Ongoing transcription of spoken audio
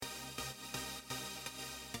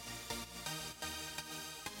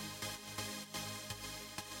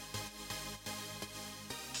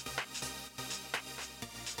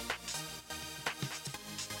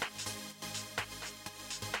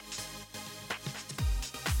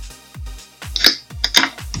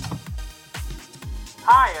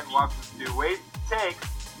Hi, and welcome to Wait Take,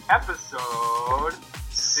 episode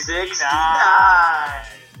 69.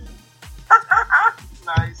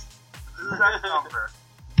 Nice. This is that number.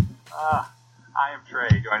 I am Trey,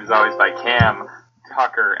 joined as always by Cam,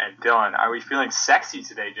 Tucker, and Dylan. Are we feeling sexy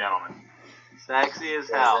today, gentlemen? Sexy as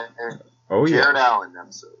hell. Oh, yeah. Jared Allen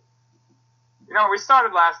episode. You know, we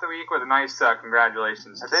started last week with a nice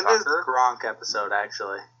congratulations I to think this is Tucker. a Gronk episode,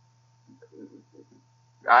 actually.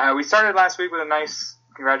 We started last week with a nice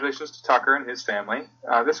congratulations to Tucker and his family.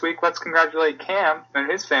 This week, let's congratulate Cam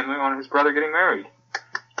and his family on his brother getting married.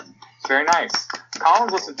 It's very nice.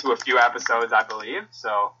 Colin's listened to a few episodes, I believe,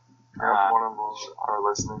 so One of our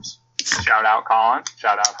listeners. shout out Colin,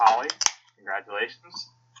 shout out Holly, congratulations.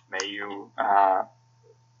 May you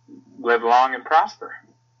live long and prosper.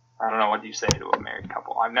 I don't know what you say to a married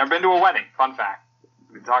couple. I've never been to a wedding, fun fact.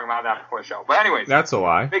 We've been talking about that before the show. But anyways, That's a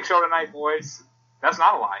lie. big show tonight, boys. That's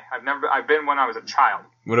not a lie. I've been when I was a child.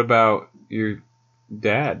 What about your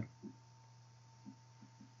dad?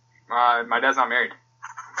 My dad's not married.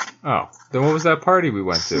 Oh, then what was that party we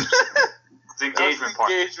went to? It's an engagement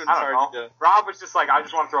party. Engagement I don't party, know. yeah. Rob was just like, I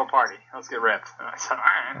just want to throw a party. Let's get ripped. And I said,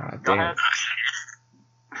 all right, go damn. ahead.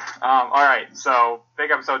 All right, so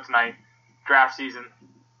big episode tonight. Draft season.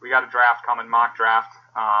 We got a draft coming, mock draft.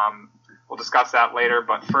 We'll discuss that later.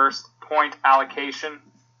 But first, point allocation.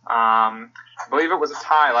 I believe it was a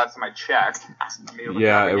tie last time I checked.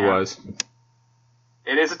 Yeah, it was.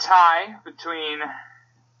 It is a tie between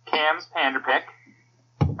Cam's Pander pick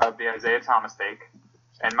of the Isaiah Thomas take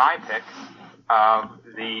and my pick of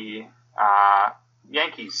the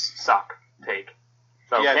Yankees suck take.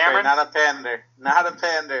 So yeah, Cameron, not a pander. Not a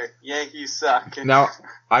pander. Yankees suck. Now,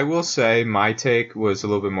 I will say my take was a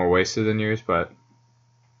little bit more wasted than yours, but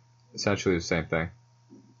essentially the same thing.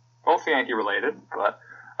 both Yankee related, but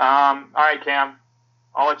all right, Cam,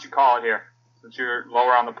 I'll let you call it here since you're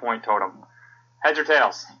lower on the point totem. Heads or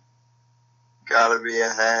tails? Gotta be a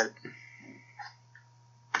head.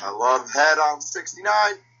 I love head on 69.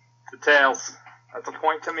 The tails. That's a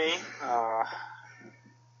point to me.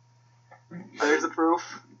 There's the proof.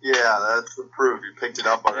 Yeah, that's the proof. You picked it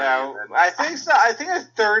up already. Yeah, I think so. I think a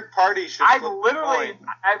third party should. I've flip the literally,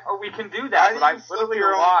 coin. we can do Why that, do but you I've flip literally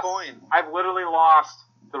your own lost. coin? I've literally lost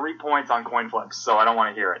 3 points on coin flips, so I don't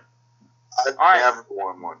want to hear it. I've All right. never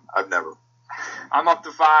won one. I've never. I'm up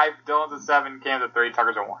to 5. Dylan's at 7. Cam's at 3.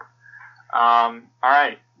 Tucker's at 1. All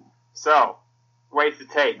right. So, weights it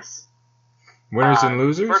takes. Winners and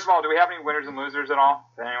losers? First of all, do we have any winners and losers at all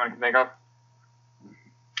that anyone can think of?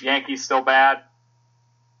 Yankees still bad.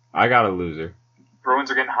 I got a loser. Bruins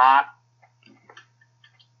are getting hot.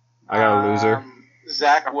 I got a loser.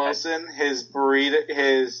 Zach Okay. Wilson, his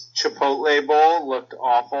Chipotle bowl looked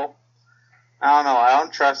awful. I don't know. I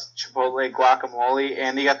don't trust Chipotle guacamole,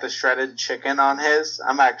 and he got the shredded chicken on his.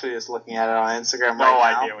 I'm actually just looking at it on Instagram No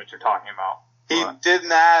right now. idea what you're talking about. He But did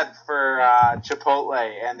an ad for Chipotle,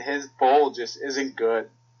 and his bowl just isn't good.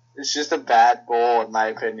 It's just a bad bowl, in my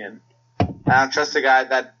opinion. I don't trust a guy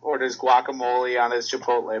that orders guacamole on his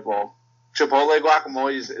Chipotle bowl. Chipotle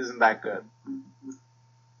guacamole isn't that good.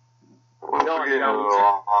 We're Dylan, getting you a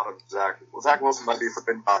got a lot of Zach. Well, Zach Wilson might be a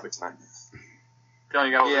forbidden topic tonight. Dylan,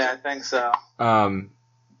 you got a loser? Yeah, I think so.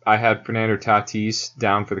 I had Fernando Tatis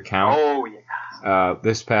down for the count. Oh, yeah.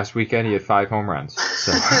 This past weekend, he had 5 home runs.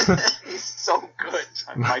 So, He's so good.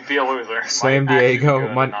 I might be a loser. Slam Might actually be Diego,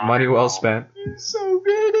 good, money well spent. He's so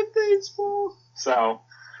good at baseball. So,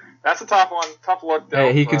 that's a tough one. Tough look, though.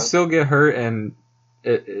 Hey, he but- could still get hurt, and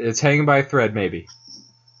it's hanging by a thread, maybe.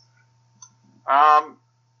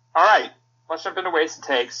 All right. Let's jump into ways it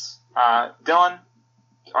takes. Dylan,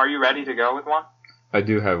 are you ready to go with one? I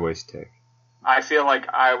do have ways to take. I feel like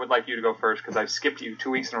I would like you to go first because I've skipped you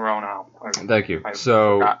 2 weeks in a row now. Thank you. I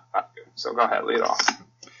So go ahead, lead off.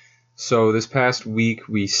 this past week,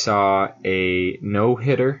 we saw a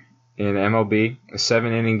no-hitter in MLB, a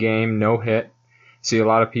 7-inning game, no hit. See a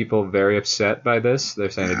lot of people very upset by this. They're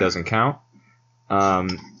saying it doesn't count.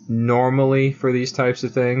 Normally, for these types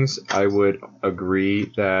of things, I would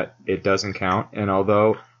agree that it doesn't count. And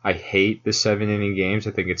although I hate the 7-inning games,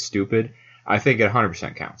 I think it's stupid, I think it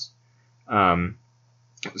 100% counts.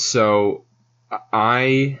 So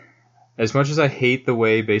as much as I hate the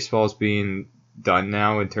way baseball is being done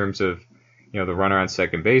now in terms of, the runner on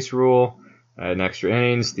second base rule, and extra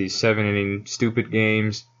innings, these 7-inning stupid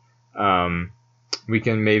games, we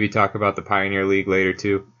can maybe talk about the Pioneer League later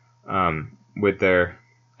too, with their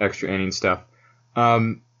extra inning stuff.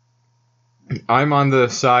 I'm on the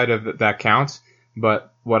side of that counts,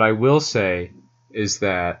 but what I will say is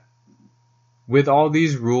that with all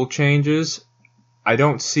these rule changes, I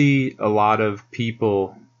don't see a lot of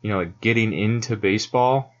people getting into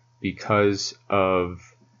baseball because of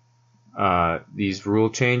these rule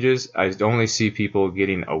changes. I only see people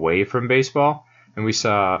getting away from baseball. And we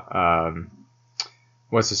saw,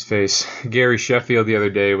 what's his face? Gary Sheffield the other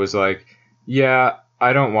day was like, yeah,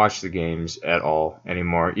 I don't watch the games at all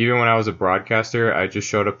anymore. Even when I was a broadcaster, I just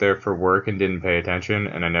showed up there for work and didn't pay attention,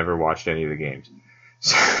 and I never watched any of the games.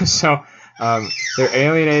 So they're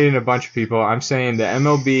alienating a bunch of people. I'm saying the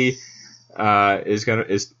MLB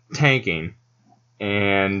is tanking,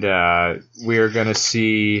 and we are gonna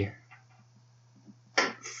see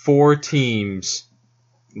 4 teams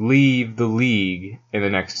leave the league in the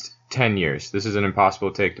next 10 years. This is an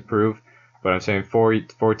impossible take to prove, but I'm saying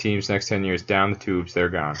 4 teams next 10 years down the tubes, they're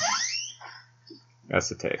gone. That's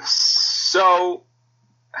the take. So,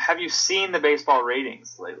 have you seen the baseball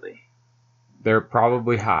ratings lately? They're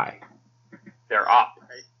probably high. They're up.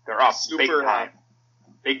 They're up. Super big time. high.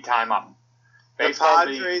 Big time up. The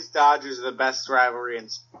Padres-Dodgers are the best rivalry in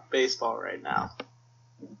baseball right now.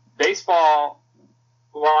 Baseball,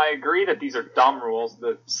 well, I agree that these are dumb rules.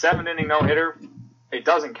 The 7-inning no-hitter, it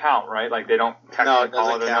doesn't count, right? Like, they don't technically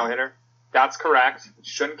call it a no-hitter. That's correct. It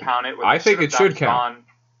shouldn't count it. I think it should count.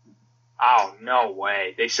 Oh, no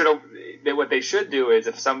way. They should have. What they should do is,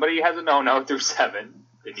 if somebody has a no-no through 7,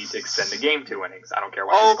 they need to extend the game 2 innings. I don't care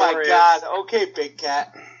what the score is. Oh, my God. Okay, Big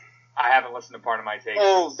Cat. I haven't listened to part of my take.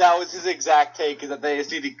 Oh, that was his exact take, is that they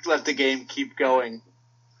just need to let the game keep going.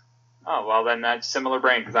 Oh, well, then that's similar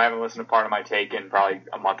brain, because I haven't listened to part of my take in probably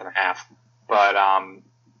a month and a half. But,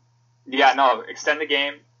 yeah, no, extend the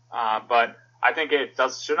game. But I think it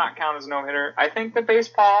should not count as a no-hitter. I think that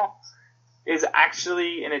baseball is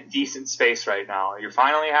actually in a decent space right now. You're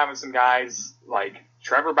finally having some guys like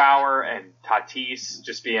Trevor Bauer and Tatis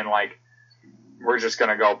just being like, we're just going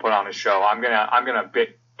to go put on a show. I'm gonna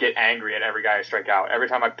get angry at every guy I strike out. Every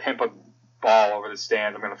time I pimp a ball over the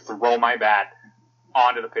stands, I'm going to throw my bat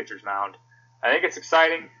onto the pitcher's mound. I think it's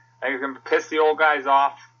exciting. I think it's going to piss the old guys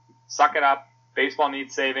off. Suck it up. Baseball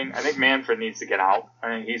needs saving. I think Manfred needs to get out. I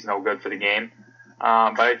think he's no good for the game. But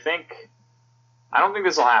I don't think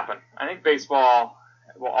this will happen. I think baseball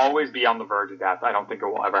will always be on the verge of death. I don't think it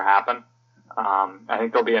will ever happen. I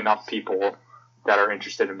think there'll be enough people that are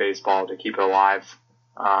interested in baseball to keep it alive.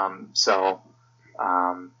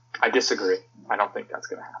 I disagree. I don't think that's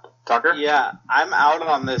going to happen. Tucker? Yeah, I'm out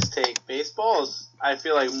on this take. Baseball is, I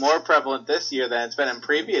feel like, more prevalent this year than it's been in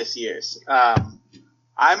previous years.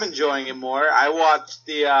 I'm enjoying it more. I watched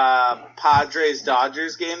the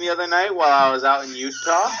Padres-Dodgers game the other night while I was out in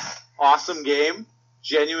Utah. Awesome game.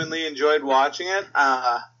 Genuinely enjoyed watching it.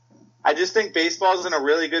 I just think baseball's in a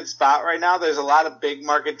really good spot right now. There's a lot of big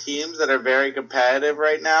market teams that are very competitive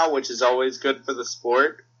right now, which is always good for the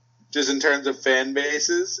sport, just in terms of fan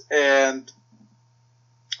bases. And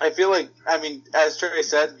I feel like, as Trey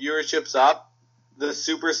said, viewership's up. The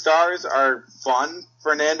superstars are fun.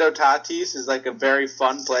 Fernando Tatis is like a very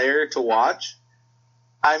fun player to watch.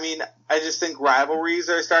 I just think rivalries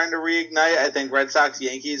are starting to reignite. I think Red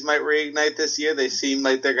Sox-Yankees might reignite this year. They seem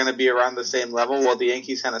like they're going to be around the same level. Well, the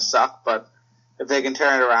Yankees kind of suck, but if they can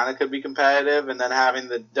turn it around, it could be competitive. And then having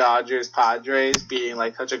the Dodgers-Padres being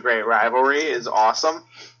like such a great rivalry is awesome.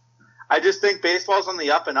 I just think baseball's on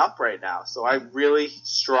the up and up right now, so I really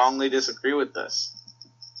strongly disagree with this.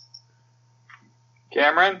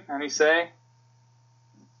 Cameron, any say?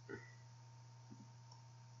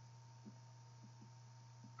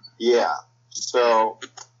 Yeah, so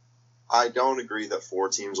I don't agree that 4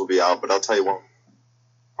 teams will be out, but I'll tell you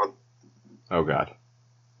one. Oh, God.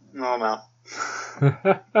 No, no.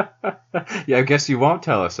 Yeah, I guess you won't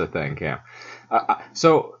tell us a thing, Cam.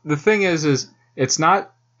 So the thing is it's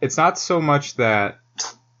not so much that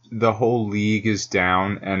the whole league is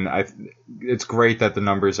down, and it's great that the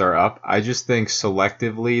numbers are up. I just think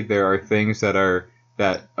selectively there are things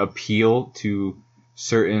that appeal to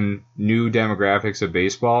certain new demographics of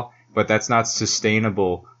baseball, but that's not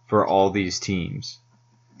sustainable for all these teams.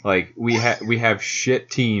 Like we have shit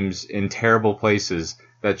teams in terrible places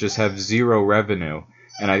that just have zero revenue,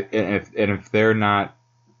 and if they're not,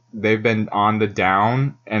 they've been on the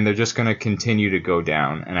down, and they're just going to continue to go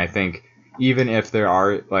down. And I think even if there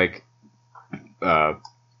are like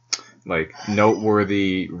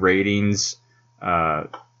noteworthy ratings,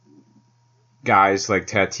 guys like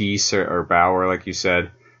Tatis or Bauer, like you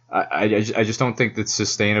said, I just don't think that's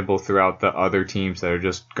sustainable throughout the other teams that are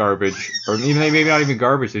just garbage, or even maybe not even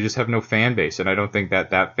garbage. They just have no fan base, and I don't think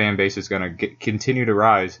that fan base is going to continue to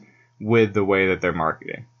rise with the way that they're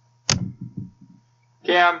marketing.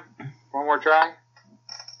 Cam, one more try?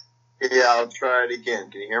 Yeah, I'll try it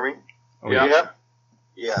again. Can you hear me? Oh, yeah.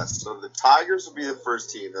 Yeah, so the Tigers will be the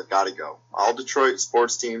first team that got to go. All Detroit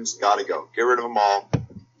sports teams got to go. Get rid of them all.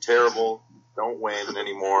 Terrible. Don't win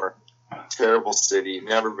anymore. Terrible city.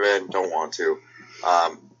 Never been. Don't want to.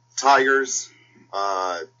 Tigers,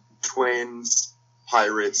 Twins,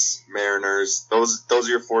 Pirates, Mariners. Those are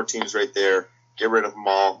your 4 teams right there. Get rid of them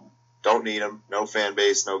all. Don't need them. No fan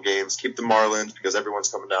base, no games. Keep the Marlins because everyone's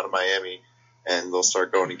coming down to Miami and they'll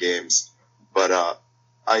start going to games. But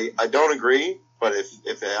I don't agree. But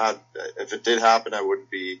if it did happen, I wouldn't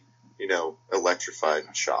be, electrified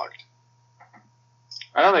and shocked.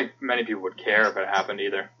 I don't think many people would care if it happened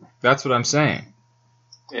either. That's what I'm saying.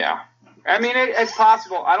 Yeah. I mean, it's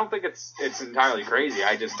possible. I don't think it's entirely crazy.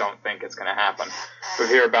 I just don't think it's going to happen. We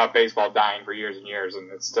hear about baseball dying for years and years,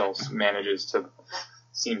 and it still manages to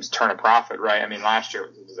turn a profit, right? I mean, last year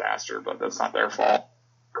was a disaster, but that's not their fault.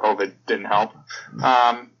 COVID didn't help.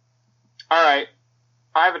 All right.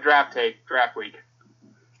 I have a draft week.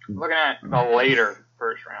 Looking at the later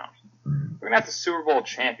first round. Looking at the Super Bowl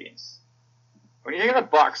champions. When you think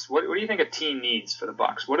of the Bucs, what do you think a team needs for the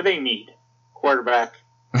Bucs? What do they need? Quarterback.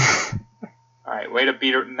 All right, way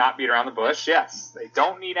to not beat around the bush. Yes, they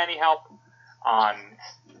don't need any help on,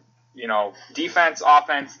 defense,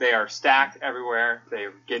 offense. They are stacked everywhere.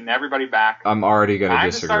 They're getting everybody back. I'm already going to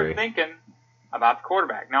disagree. Start thinking about the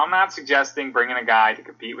quarterback. Now, I'm not suggesting bringing a guy to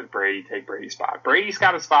compete with Brady, take Brady's spot. Brady's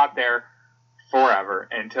got a spot there forever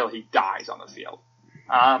until he dies on the field.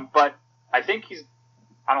 But I think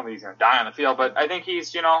I don't think he's going to die on the field, but I think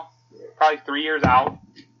he's, probably 3 years out.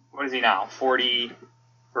 What is he now?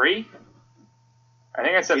 43? I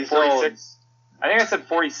think I said 46. I think I said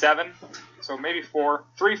 47. So maybe 4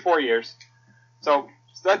 years. So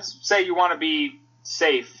let's say you want to be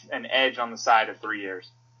safe and edge on the side of 3 years.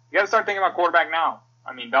 You got to start thinking about quarterback now.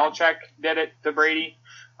 I mean, Belichick did it to Brady.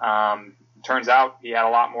 Turns out he had a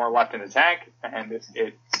lot more left in the tank, and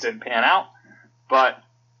it didn't pan out. But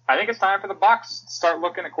I think it's time for the Bucs to start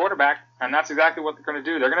looking at quarterback, and that's exactly what they're going to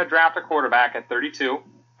do. They're going to draft a quarterback at 32.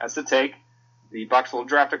 That's the take. The Bucs will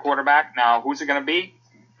draft a quarterback. Now, who's it going to be?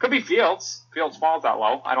 Could be Fields. Fields falls that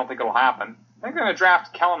low. I don't think it'll happen. I think they're going to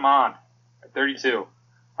draft Kellen Mond at 32.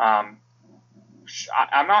 I'm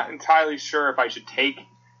not entirely sure if I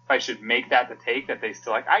should make that the take that they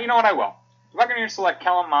select. You know what? I will. The Buccaneers select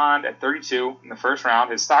Kellen Mond at 32 in the first round.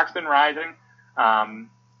 His stock's been rising, and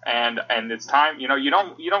it's time. You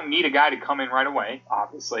don't need a guy to come in right away,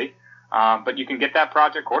 obviously, but you can get that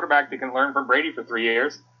project quarterback that can learn from Brady for 3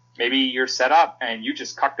 years. Maybe you're set up and you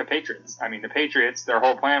just cuck the Patriots. I mean, the Patriots, their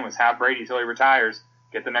whole plan was have Brady till he retires,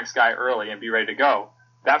 get the next guy early, and be ready to go.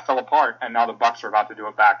 That fell apart, and now the Bucs are about to do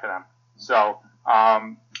it back to them. So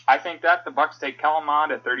I think that the Bucs take Kellen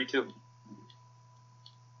Mond at 32.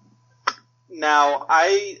 Now,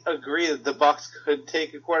 I agree that the Bucs could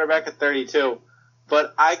take a quarterback at 32,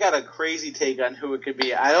 but I got a crazy take on who it could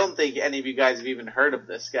be. I don't think any of you guys have even heard of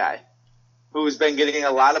this guy, who's been getting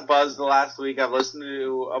a lot of buzz the last week. I've listened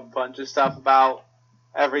to a bunch of stuff about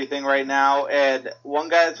everything right now, and one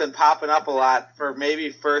guy that's been popping up a lot for maybe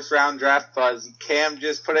first-round draft buzz, Cam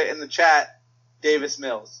just put it in the chat, Davis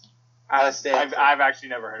Mills, out of Stanford. I've actually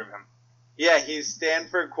never heard of him. Yeah, he's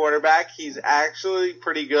Stanford quarterback. He's actually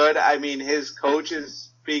pretty good. I mean, his coach is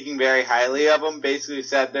speaking very highly of him, basically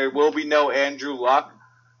said there will be no Andrew Luck,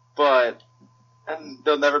 and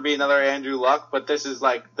there'll never be another Andrew Luck, but this is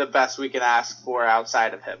like the best we can ask for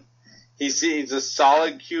outside of him. He's a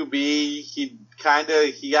solid QB. He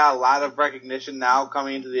got a lot of recognition now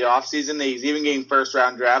coming into the offseason. He's even getting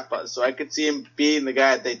first-round draft buzz, so I could see him being the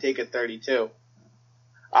guy that they take at 32.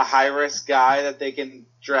 A high-risk guy that they can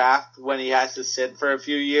draft when he has to sit for a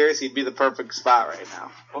few years. He'd be the perfect spot right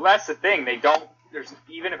now. Well, that's the thing.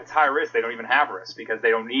 Even if it's high risk, they don't even have risk because they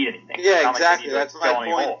don't need anything. Yeah, exactly. That's my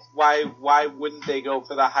point. Why wouldn't they go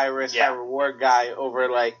for the high-risk, high-reward guy over,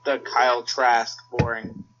 like, the Kyle Trask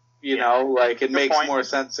boring? It makes more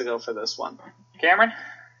sense to go for this one. Cameron?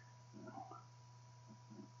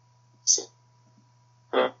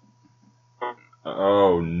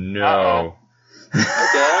 Oh, no.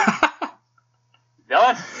 Dylan?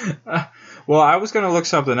 Dylan? Well, I was going to look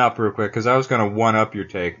something up real quick because I was going to one-up your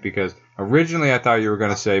take because originally I thought you were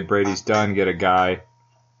going to say Brady's done, get a guy,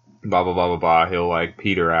 blah, blah, blah, blah, blah. He'll,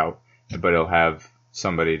 peter out, but he'll have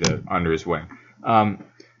somebody under his wing.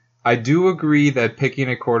 I do agree that picking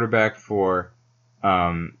a quarterback for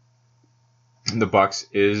the Bucs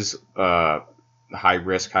is high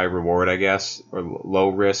risk, high reward, I guess, or low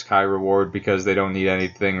risk, high reward because they don't need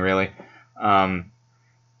anything really.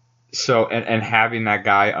 So having that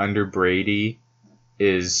guy under Brady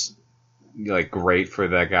is great for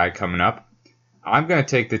that guy coming up. I'm going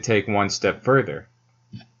to take one step further.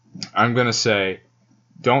 I'm going to say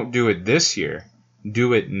don't do it this year.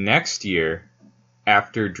 Do it next year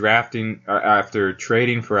after drafting or after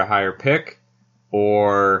trading for a higher pick,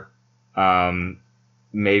 or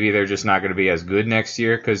maybe they're just not going to be as good next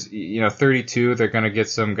year because 32 they're going to get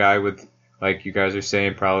some guy with, like you guys are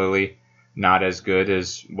saying, probably not as good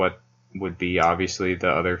as what would be obviously the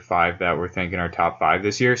other 5 that we're thinking are top 5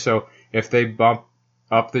 this year. So if they bump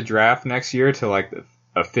up the draft next year to like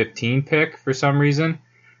a 15 pick for some reason,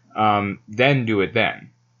 then do it then.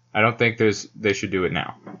 I don't think they should do it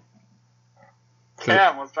now.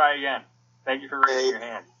 Cam, let's try again. Thank you for raising your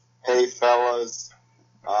hand. Hey, fellas.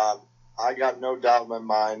 I got no doubt in my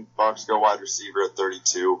mind Bucs go wide receiver at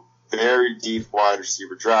 32. Very deep wide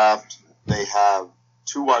receiver draft. They have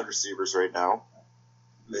 2 wide receivers right now.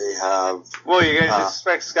 They have... Well, you're going to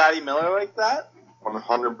disrespect Scotty Miller like that?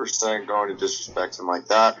 100% going to disrespect him like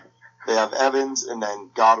that. They have Evans, and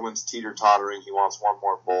then Godwin's teeter-tottering. He wants one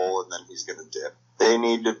more bowl, and then he's going to dip. They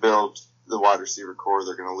need to build the wide receiver core.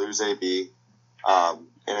 They're going to lose AB, and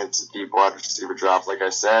it's a deep wide receiver draft, like I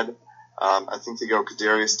said. I think they go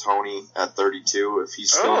Kadarius Toney at 32 if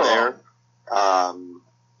he's still there.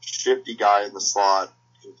 Shifty guy in the slot,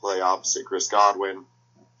 can play opposite Chris Godwin.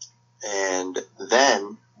 And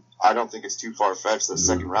then, I don't think it's too far-fetched the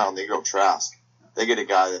second round. They go Trask. They get a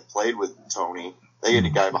guy that played with Toney. They get a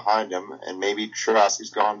guy behind him, and maybe Trask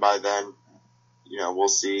is gone by then. We'll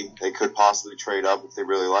see. They could possibly trade up if they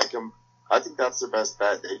really like him. I think that's their best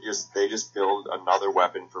bet. They just build another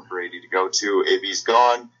weapon for Brady to go to. AB's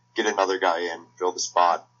gone. Get another guy in, fill the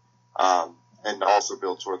spot, and also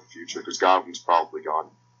build toward the future because Godwin's probably gone.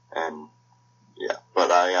 And yeah, but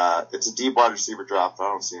it's a deep wide receiver draft. I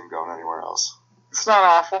don't see him going anywhere else. It's not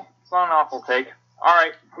awful. It's not an awful take. All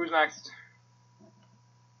right, who's next?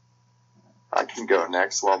 I can go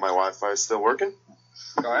next while my Wi-Fi is still working.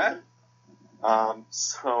 Go ahead.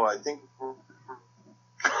 So I think.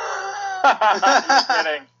 Just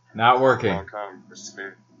kidding. Not working.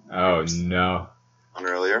 Oh no.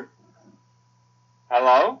 Earlier.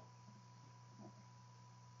 Hello?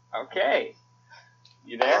 Okay.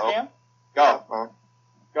 You there, Hello? Cam? Go.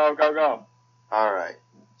 Yeah, Go. All right.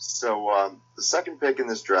 So the second pick in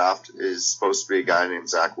this draft is supposed to be a guy named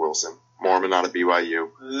Zach Wilson, Mormon out of BYU.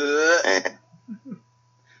 And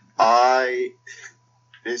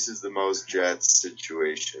this is the most Jets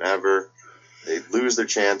situation ever. They lose their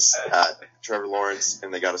chance at Trevor Lawrence,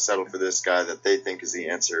 and they got to settle for this guy that they think is the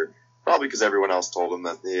answer. Probably because everyone else told them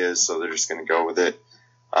that he is, so they're just going to go with it.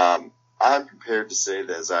 I'm prepared to say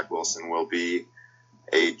that Zach Wilson will be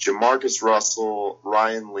a Jamarcus Russell,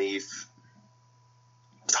 Ryan Leaf,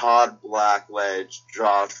 Todd Blackledge,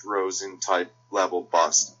 Josh Rosen type level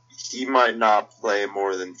bust. He might not play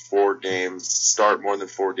more than 4 games, start more than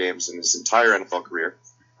 4 games in his entire NFL career.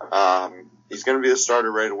 He's going to be the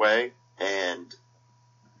starter right away, and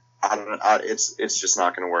it's just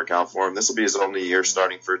not going to work out for him. This will be his only year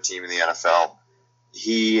starting for a team in the NFL.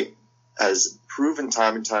 He has proven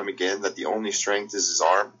time and time again that the only strength is his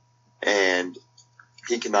arm, and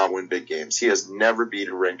he cannot win big games. He has never beat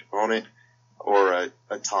a ranked opponent or a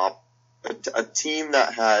team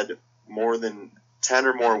that had more than 10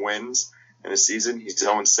 or more wins in a season. He's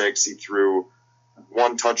 0-6. He threw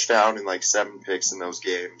 1 touchdown and like 7 picks in those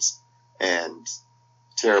games, and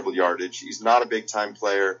terrible yardage. He's not a big-time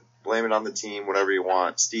player. Blame it on the team, whatever you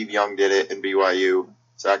want. Steve Young did it in BYU.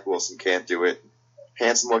 Zach Wilson can't do it.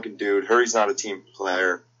 Handsome-looking dude. He's not a team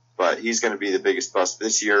player, but he's going to be the biggest bust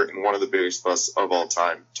this year and one of the biggest busts of all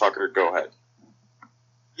time. Tucker, go ahead.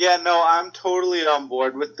 Yeah, no, I'm totally on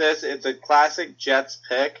board with this. It's a classic Jets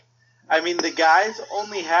pick. I mean, the guy's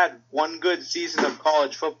only had 1 good season of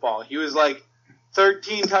college football. He was like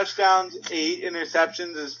 13 touchdowns, 8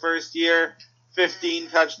 interceptions his first year, 15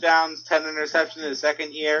 touchdowns, 10 interceptions his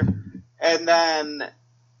second year, and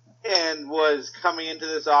was coming into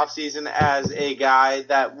this offseason as a guy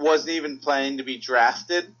that wasn't even planning to be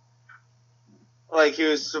drafted. Like, he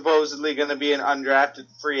was supposedly going to be an undrafted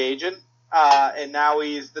free agent, and now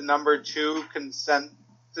he's the number 2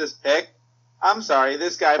 consensus pick. I'm sorry,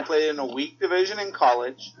 this guy played in a weak division in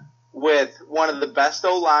college with one of the best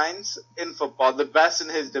O-lines in football, the best in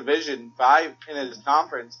his division, in his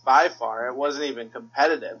conference by far. It wasn't even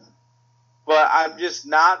competitive. But I'm just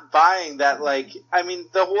not buying that,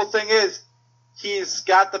 the whole thing is he's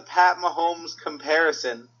got the Pat Mahomes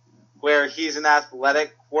comparison where he's an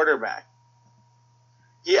athletic quarterback.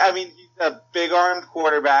 He's a big-armed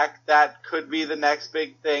quarterback. That could be the next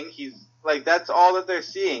big thing. That's all that they're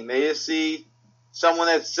seeing. They just see someone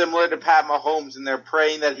that's similar to Pat Mahomes, and they're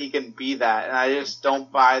praying that he can be that. And I just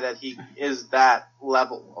don't buy that he is that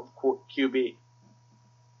level of QB.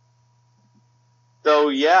 So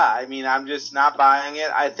yeah, I mean, I'm just not buying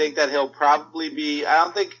it. I think that he'll probably be.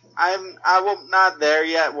 I'm not there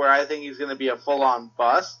yet where I think he's going to be a full-on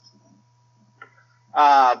bust.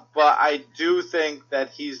 But I do think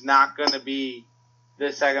that he's not going to be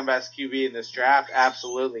the second best QB in this draft.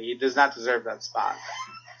 Absolutely, he does not deserve that spot.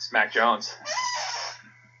 It's Mac Jones.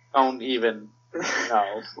 Don't even.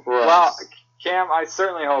 No. Well, Cam, I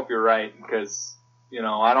certainly hope you're right because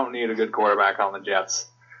I don't need a good quarterback on the Jets.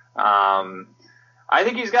 I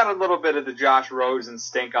think he's got a little bit of the Josh Rosen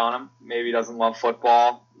stink on him. Maybe he doesn't love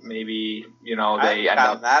football. Maybe, they end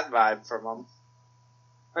up... that vibe from him.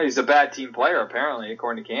 He's a bad team player, apparently,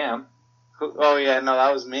 according to Cam. Oh, yeah, no,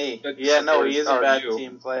 that was me. Yeah, no, he is a bad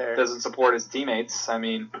team player. Doesn't support his teammates. I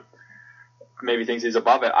mean, maybe thinks he's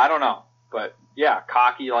above it. I don't know. But, yeah,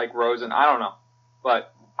 cocky like Rosen. I don't know.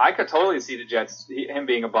 But I could totally see the Jets, him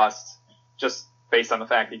being a bust, just based on the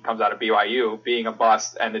fact he comes out of BYU, being a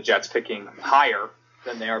bust and the Jets picking higher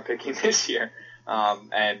than they are picking this year,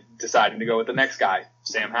 and deciding to go with the next guy,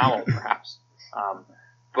 Sam Howell, perhaps.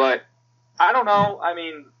 But I don't know. I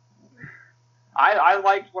mean, I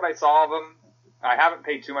liked what I saw of him. I haven't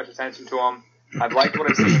paid too much attention to him. I've liked what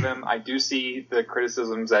I've seen of him. I do see the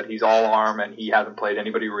criticisms that he's all arm and he hasn't played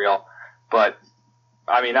anybody real. But,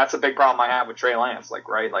 I mean, that's a big problem I have with Trey Lance,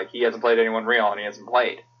 right? Like, he hasn't played anyone real and he hasn't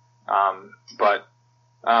played. I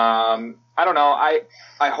don't know. I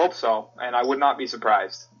hope so, and I would not be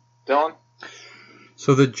surprised. Dylan?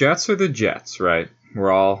 So the Jets are the Jets, right?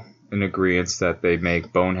 We're all in agreement that they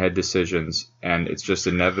make bonehead decisions, and it's just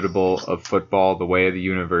inevitable of football, the way of the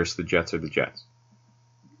universe, the Jets are the Jets.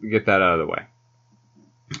 We get that out of the way.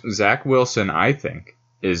 Zach Wilson, I think,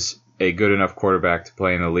 is a good enough quarterback to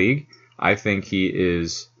play in the league. I think he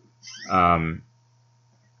is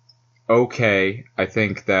okay. I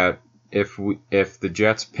think that if the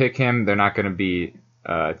Jets pick him, they're not going to be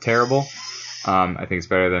terrible. I think it's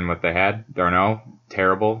better than what they had. Darnell,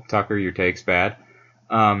 terrible. Tucker, your take's bad.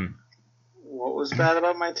 What was bad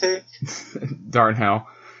about my take? Darnell.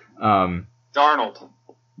 Darnold.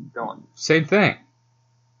 Dylan. Same thing.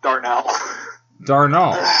 Darnell.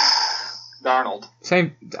 Darnell. Darnold.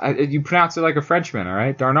 Same. You pronounce it like a Frenchman, all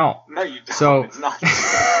right? Darnell. No, you don't. So, it's not.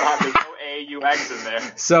 There's no A-U-X in there.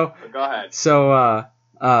 So go ahead. So,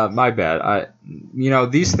 my bad.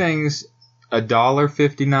 These things,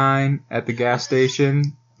 $1.59 at the gas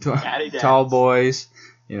station. Tall boys.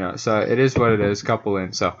 So it is what it is. Couple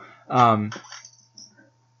in. So,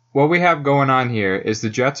 what we have going on here is the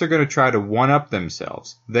Jets are going to try to one-up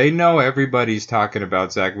themselves. They know everybody's talking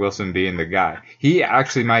about Zach Wilson being the guy. He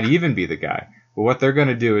actually might even be the guy. But what they're going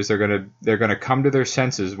to do is they're going to come to their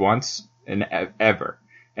senses once and ever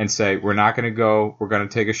and say, we're not going to go. We're going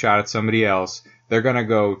to take a shot at somebody else. They're going to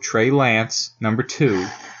go Trey Lance, number 2,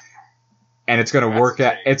 and it's going to work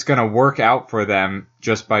out. It's going to work out for them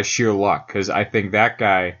just by sheer luck because I think that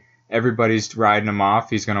guy, everybody's riding him off.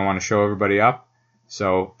 He's going to want to show everybody up.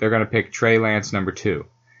 So they're going to pick Trey Lance, number 2.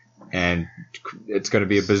 And it's going to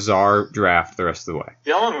be a bizarre draft the rest of the way.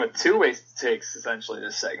 Dylan with 2 wasted takes, essentially,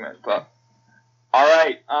 this segment. But all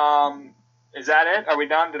right. Is that it? Are we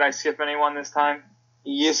done? Did I skip anyone this time?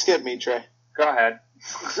 You skipped me, Trey. Go ahead.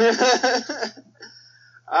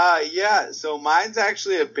 Yeah, so mine's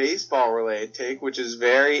actually a baseball-related take, which is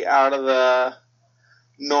very out of the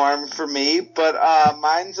norm for me. But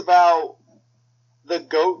mine's about the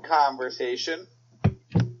GOAT conversation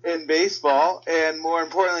in baseball, and more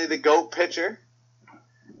importantly, the GOAT pitcher.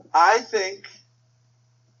 I think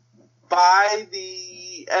by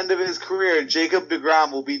the end of his career, Jacob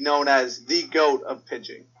deGrom will be known as the GOAT of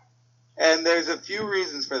pitching. And there's a few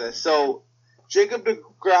reasons for this. So, Jacob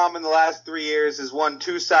deGrom in the last 3 years has won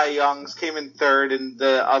 2 Cy Youngs, came in 3rd in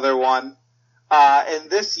the other one. And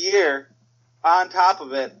this year, on top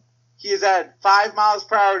of it, he has added 5 miles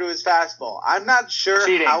per hour to his fastball. I'm not sure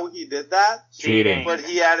how he did that. Cheating. But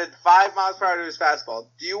he added 5 miles per hour to his fastball.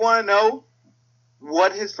 Do you want to know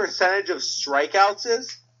what his percentage of strikeouts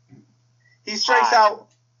is? He strikes out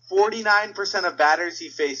 49% of batters he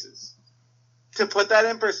faces. To put that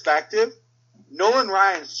in perspective, Nolan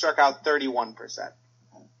Ryan struck out 31%.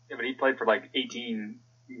 Yeah, but he played for like 18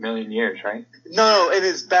 million years, right? No, in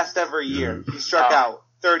his best ever year, he struck out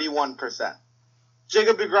 31%.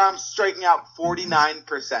 Jacob deGrom's striking out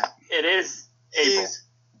 49%. It is April.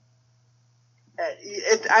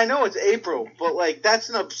 I know it's April, but that's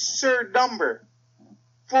an absurd number.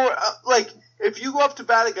 For if you go up to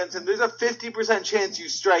bat against him, there's a 50% chance you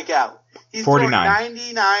strike out. He's 49. throwing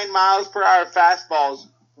 99 miles per hour fastballs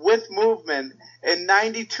with movement and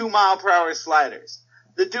 92 mile per hour sliders.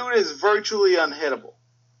 The dude is virtually unhittable.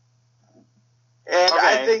 And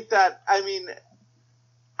I think that,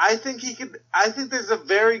 I think there's a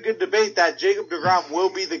very good debate that Jacob deGrom will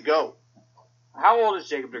be the GOAT. How old is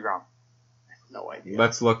Jacob deGrom? No idea.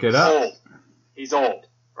 Let's look it up. Old. He's old,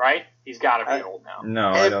 right? He's got to be old now. No,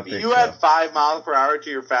 I don't If think you so. had 5 miles per hour to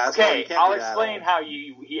your fastball, Okay, you can't I'll be that explain old. how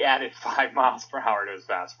he added 5 miles per hour to his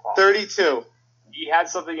fastball. 32. He had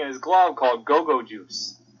something in his glove called go-go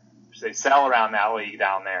juice, which they sell around that league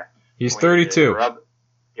down there. He's When 32.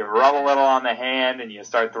 You rub a little on the hand and you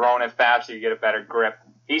start throwing it faster, you get a better grip.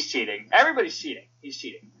 He's cheating. Everybody's cheating. He's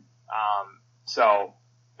cheating. So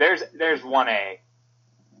there's 1A.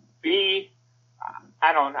 B,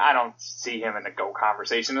 I don't see him in the GOAT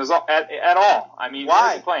conversation at all. I mean, Why?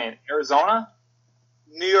 where's he playing? Arizona?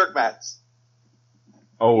 New York Mets.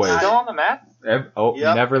 Always. Still on the Mets? Yep.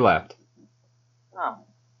 Never left. Oh.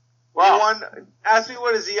 Well, Well, ask me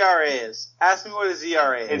what his ERA is. Ask me what his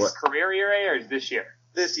ERA is his career ERA or is this year?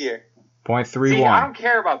 this year. See, I 0.31. don't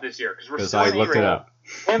care about this year because we're Because still I in looked it April. up.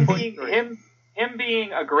 Him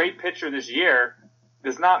being a great pitcher this year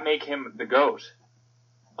does not make him the GOAT.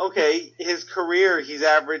 Okay, his career, he's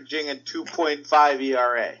averaging a 2.5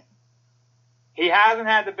 ERA. He hasn't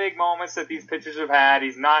had the big moments that these pitchers have had.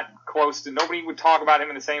 He's not close to. Nobody would talk about him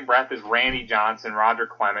in the same breath as Randy Johnson, Roger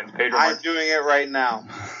Clemens, Pedro I'm Martinez. doing it right now.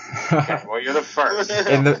 Okay, well, you're the first.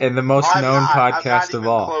 in the most I'm known not- I'm not podcast even of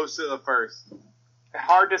all. close to the first.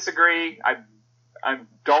 Hard disagree. I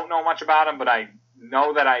don't know much about him, but I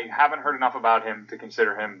know that I haven't heard enough about him to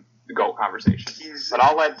consider him the GOAT conversation. But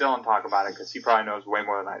I'll let Dylan talk about it because he probably knows way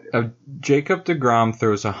more than I do. Jacob deGrom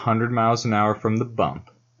throws 100 miles an hour from the bump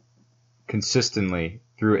consistently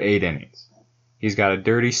through 8 innings. He's got a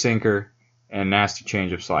dirty sinker and nasty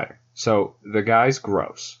changeup slider. So the guy's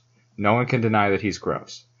gross. No one can deny that he's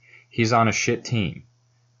gross. He's on a shit team.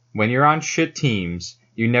 When you're on shit teams,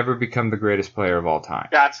 you never become the greatest player of all time.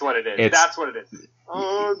 That's what it is. It's- That's what it is.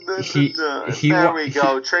 Oh, He- there we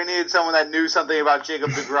go. Trey needed someone that knew something about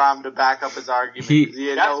Jacob deGrom to back up his argument. He- 'cause he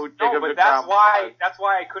didn't That's, know who no, Jacob but deGrom was. that's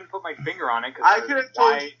why I couldn't put my finger on it. Cause I could have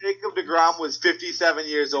told why- you Jacob deGrom was 57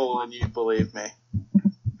 years old and you'd believe me.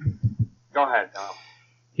 Go ahead. No.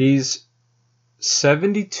 He's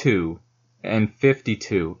 72 and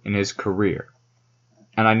 52 in his career.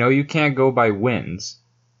 And I know you can't go by wins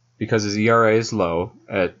because his ERA is low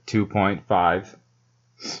at 2.5.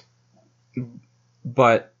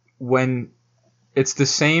 But when it's the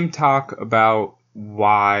same talk about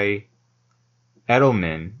why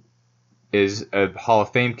Edelman is a Hall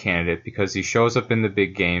of Fame candidate because he shows up in the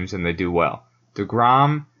big games and they do well.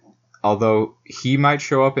 DeGrom, although he might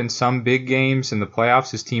show up in some big games in the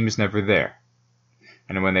playoffs, his team is never there.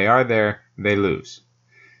 And when they are there, they lose.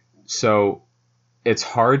 So it's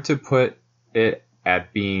hard to put it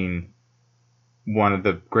at being one of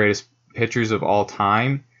the greatest pitchers of all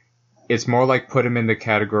time. It's more like put him in the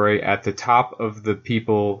category at the top of the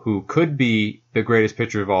people who could be the greatest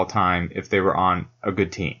pitcher of all time if they were on a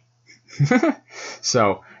good team.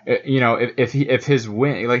 So, if his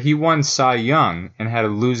win, like he won Cy Young and had a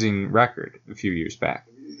losing record a few years back.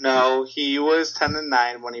 No, he was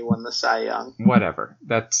 10-9 when he won the Cy Young. Whatever.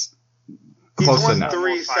 That's He's close won enough.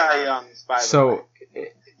 3 Cy Youngs, by the way. So,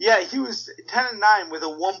 Yeah, he was 10-9 with a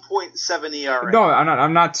 1.7 ERA. no,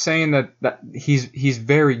 I'm not saying that he's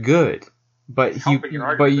very good, but Helping your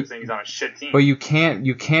argument by saying he's on a shit team. but you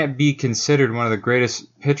can't be considered one of the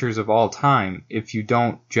greatest pitchers of all time if you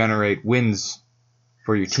don't generate wins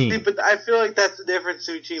for your See, team. but I feel like that's the difference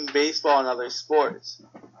between baseball and other sports.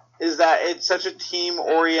 Is that it's such a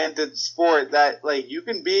team-oriented sport that like you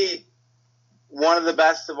can be one of the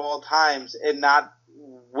best of all times and not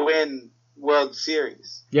win World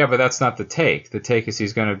Series. Yeah, but that's not the take. The take is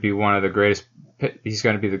he's going to be one of the greatest. He's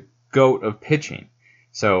going to be the GOAT of pitching.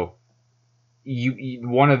 So,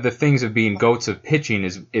 one of the things of being GOATs of pitching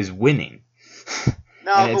is winning.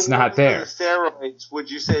 No, And it's but not with there. the steroids, would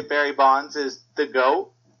you say Barry Bonds is the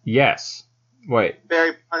GOAT? Yes. Wait,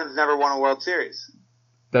 Barry Bonds never won a World Series.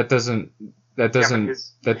 that doesn't Yeah, but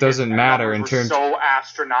his matter in numbers were terms. so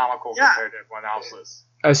astronomical Yeah. compared to everyone else's.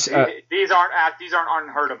 Uh, These aren't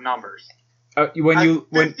unheard of numbers. when you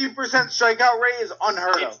 50% strikeout rate is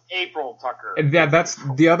unheard It's of. April, Tucker. yeah, that's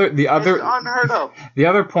the other It's unheard of. the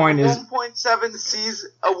other point is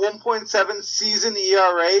 1.7 season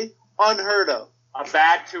ERA, unheard of. A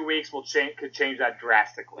bad 2 weeks could change that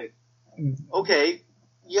drastically. Okay,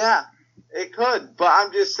 yeah, it could, but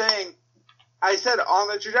I'm just saying. I said on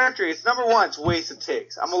the trajectory, it's number one, it's wasted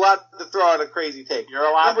takes. I'm allowed to throw out a crazy take. You're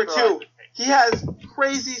allowed Number to throw two, out the take. he has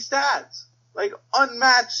crazy stats, like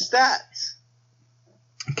unmatched stats.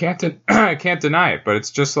 I can't deny it, but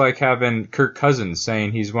it's just like having Kirk Cousins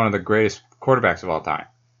saying he's one of the greatest quarterbacks of all time.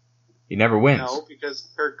 He never wins. No,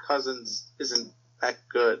 because Kirk Cousins isn't that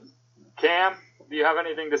good. Cam, do you have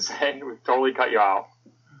anything to say? We've totally cut you out.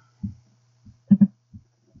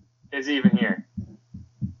 Is he even here?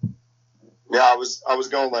 Yeah, I was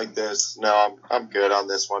going like this. No, I'm good on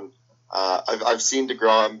this one. I've seen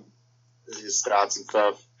DeGrom, his stats and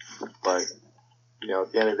stuff, but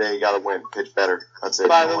at the end of the day, you got to win, pitch better. That's it.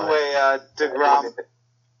 By the way, DeGrom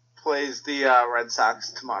plays the Red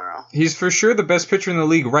Sox tomorrow. He's for sure the best pitcher in the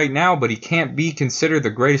league right now, but he can't be considered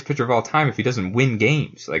the greatest pitcher of all time if he doesn't win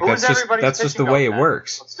games. Like that's just the way it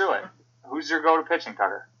works. Let's do it. Who's your go-to pitching,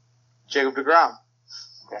 Tucker? Jacob DeGrom.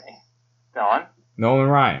 Okay. Dylan? Nolan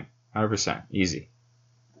Ryan, 100%, easy.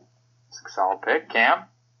 It's a solid pick. Cam?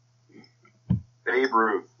 Babe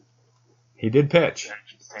Ruth. He did pitch.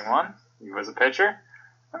 Interesting one. He was a pitcher.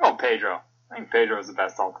 I'm going Pedro. I think Pedro is the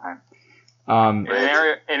best all time. In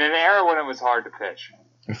an era when it was hard to pitch.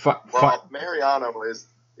 Mariano is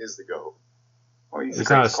the GOAT. Well, he's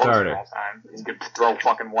not a starter. All time. He could throw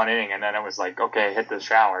fucking one inning, and then it was like, okay, hit the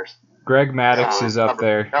showers. Greg Maddux is up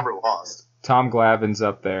there. Never lost. Tom Glavine's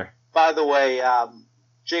up there. By the way,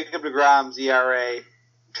 Jacob DeGrom's ERA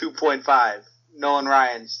 2.5. Nolan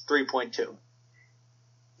Ryan's 3.2.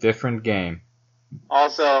 Different game.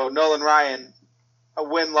 Also, Nolan Ryan, a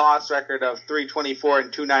win-loss record of 324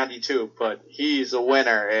 and 292, but he's a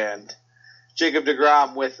winner. And Jacob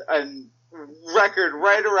DeGrom with a record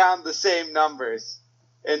right around the same numbers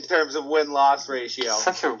in terms of win-loss ratio.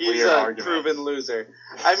 Such a he's weird a argument. Proven loser.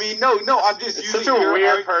 I mean, no, I'm just it's using such a your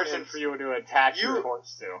weird arguments. person for you to attach your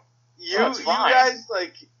horse to. You fine.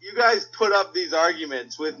 guys put up these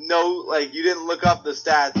arguments with no, you didn't look up the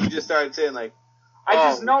stats. You just started saying I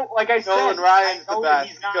just know, like I said, Nolan Ryan's the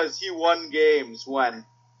best not, because he won games when.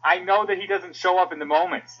 I know that he doesn't show up in the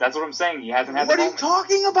moments. That's what I'm saying. He hasn't had. What the are you moments.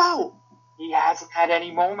 talking about? He hasn't had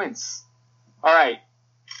any moments. All right.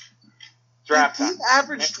 Draft He time.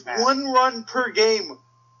 averaged 1 run per game.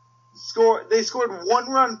 They scored 1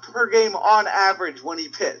 run per game on average when he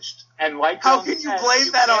pitched. And like how Dylan can you said,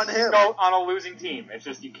 blame that on can't him? Go on a losing team. It's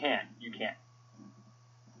just you can't.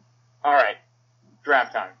 All right.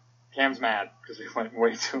 Draft time. Cam's mad because we went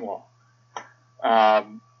way too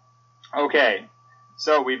long. Okay.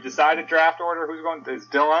 So we've decided draft order. Who's going? Is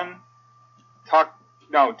Dylan?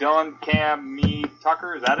 Dylan, Cam, me,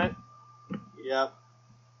 Tucker. Is that it? Yep.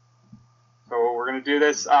 So we're going to do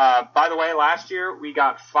this. By the way, last year we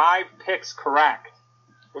got 5 picks correct.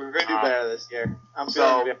 We're going to do better this year. I'm so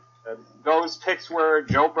feeling good. Those picks were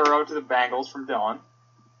Joe Burrow to the Bengals from Dylan.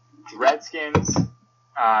 Redskins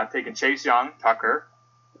taking Chase Young, Tucker.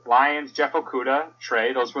 Lions, Jeff Okuda,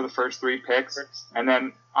 Trey. Those were the first 3 picks. And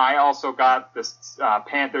then I also got the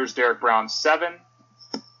Panthers, Derek Brown, 7.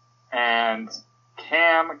 And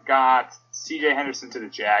Cam got C.J. Henderson to the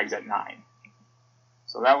Jags at 9.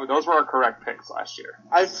 So those were our correct picks last year.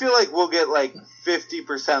 I feel like we'll get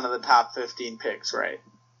 50% of the top 15 picks right.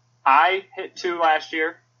 I hit 2 last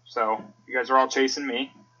year, so you guys are all chasing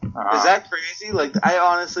me. Is that crazy? I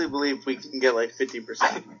honestly believe we can get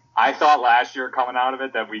 50%. I thought last year coming out of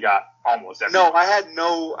it that we got almost everything. No, I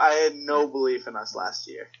had no belief in us last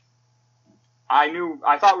year. I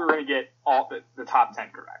thought we were going to get all the top 10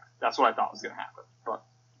 correct. That's what I thought was going to happen, but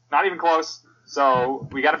not even close. So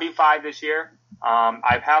we got to beat 5 this year.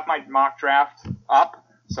 I have my mock draft up,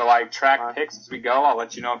 so I track picks as we go. I'll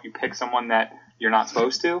let you know if you pick someone that you're not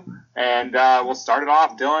supposed to. And we'll start it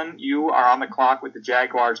off. Dylan, you are on the clock with the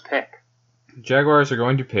Jaguars pick. Jaguars are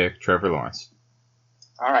going to pick Trevor Lawrence.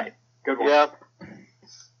 All right. Good one. Yep.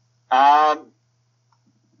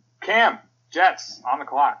 Cam, Jets, on the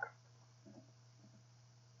clock.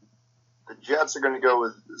 The Jets are going to go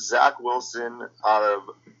with Zach Wilson out of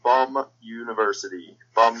Bum Young University.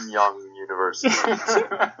 Yeah,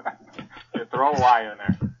 throw a Y in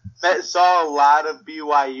there. I saw a lot of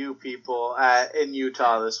BYU people in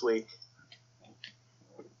Utah this week.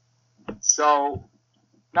 So,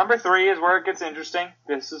 number 3 is where it gets interesting.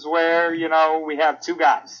 This is where, we have 2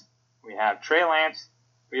 guys. We have Trey Lance.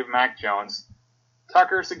 We have Mac Jones.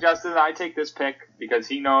 Tucker suggested that I take this pick because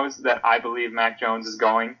he knows that I believe Mac Jones is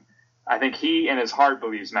going. I think he, in his heart,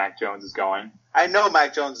 believes Mac Jones is going. I know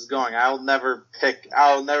Mac Jones is going. I'll never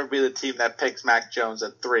be the team that picks Mac Jones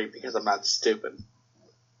at 3 because I'm not stupid.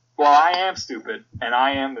 Well, I am stupid, and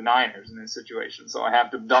I am the Niners in this situation, so I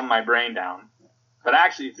have to dumb my brain down. But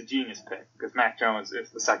actually, it's a genius pick, because Mac Jones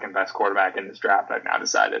is the second best quarterback in this draft, I've now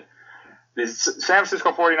decided. The San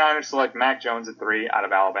Francisco 49ers select Mac Jones at 3 out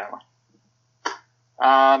of Alabama.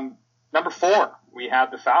 Number 4, we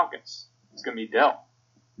have the Falcons. It's going to be Dill.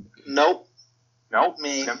 Nope.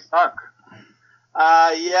 Me. Tim Tuck.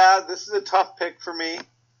 Yeah, this is a tough pick for me.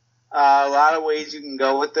 A lot of ways you can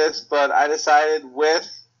go with this, but I decided with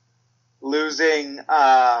losing.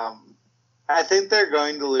 I think they're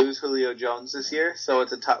going to lose Julio Jones this year, so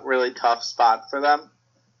it's a really tough spot for them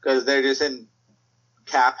because they're just in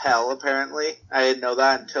cap hell, apparently. I didn't know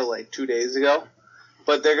that until like 2 days ago.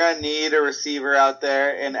 But they're going to need a receiver out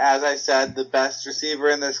there, and as I said, the best receiver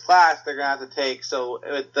in this class they're going to have to take. So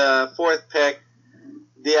with the 4th pick,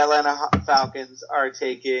 the Atlanta Falcons are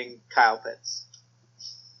taking Kyle Pitts.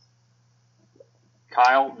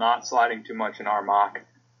 Kyle, not sliding too much in our mock.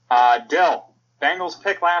 Dill, Bengals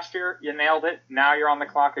pick last year, you nailed it. Now you're on the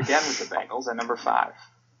clock again with the Bengals at number 5.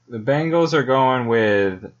 The Bengals are going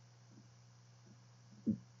with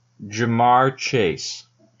Jamar Chase.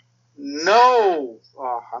 No!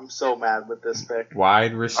 Oh, I'm so mad with this pick.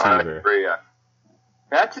 Wide receiver.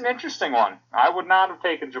 That's an interesting one. I would not have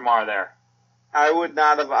taken Jamar there. I would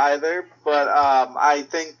not have either, but I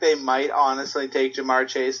think they might honestly take Jamar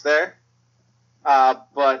Chase there.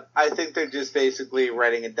 But I think they're just basically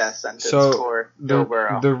writing a death sentence for Joe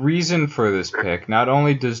Burrow. The reason for this pick, not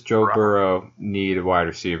only does Joe Burrow need a wide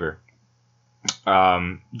receiver,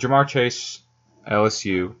 Jamar Chase,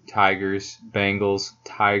 LSU, Tigers, Bengals,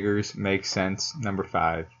 Tigers makes sense. Number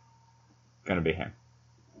 5, gonna be him.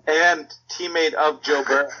 And teammate of Joe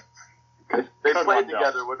Burrow. They played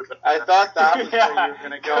together. Would have been. I thought that was where you were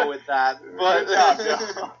gonna go with that, but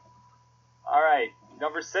all right,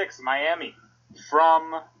 number 6, Miami.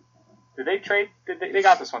 Did they trade? They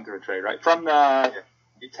got this one through a trade, right? From the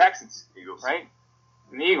Texans, Eagles, right?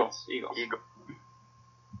 And the Eagles.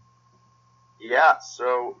 Yeah.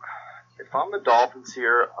 So if I'm the Dolphins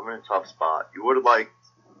here, I'm in a tough spot. You would have liked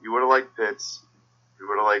Pitts. You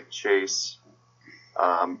would have liked Chase.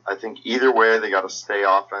 I think either way they got to stay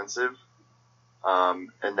offensive,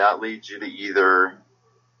 and that leads you to either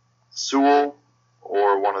Sewell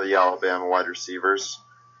or one of the Alabama wide receivers.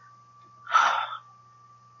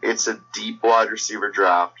 It's a deep wide receiver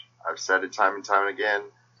draft. I've said it time and time again.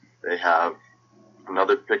 They have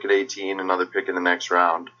another pick at 18, another pick in the next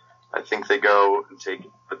round. I think they go and take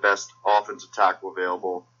the best offensive tackle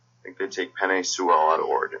available. I think they take Penei Sewell out of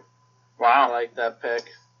Oregon. Wow, I like that pick.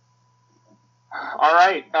 All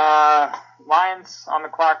right, Lions on the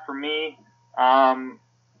clock for me. I'm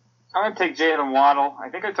going to take Jalen Waddle. I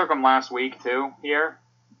think I took him last week, too, here.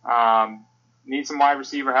 Need some wide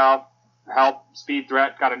receiver help, speed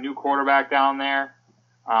threat. Got a new quarterback down there.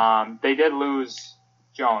 They did lose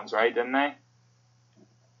Jones, right? Didn't they?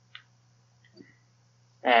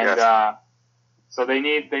 And yes. So they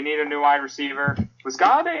need a new wide receiver. Was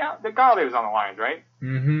Galladay out? Galladay was on the Lions, right?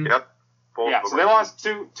 Mm-hmm. Yep. So they lost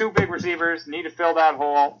two big receivers. Need to fill that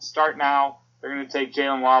hole. Start now. They're going to take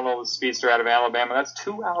Jalen Waddle, the speedster out of Alabama. That's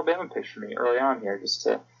 2 Alabama picks for me early on here, just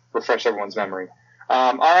to refresh everyone's memory.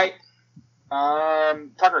 All right.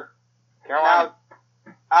 Tucker, Carolina.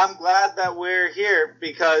 Now, I'm glad that we're here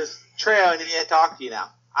because, Trey, I need to talk to you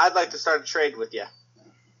now. I'd like to start a trade with you.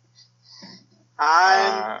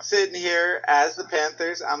 I'm sitting here as the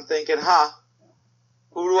Panthers. I'm thinking,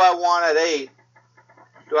 who do I want at 8?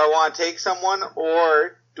 Do I want to take someone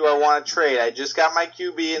or do I want to trade? I just got my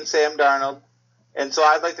QB in Sam Darnold, and so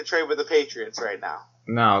I'd like to trade with the Patriots right now.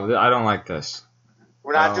 No, I don't like this.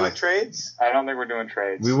 We're not doing trades? I don't think we're doing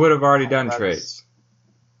trades. We would have already done trades.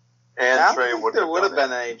 And I don't Trey think would there would have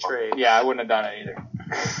been any trade. Yeah, I wouldn't have done it either.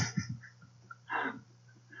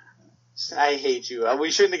 I hate you. We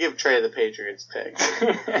shouldn't have given Trey the Patriots pick.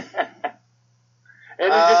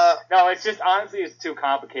 It's just honestly it's too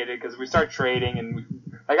complicated because we start trading and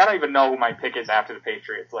I don't even know who my pick is after the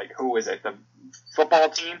Patriots. Like, who is it? The football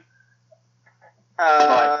team?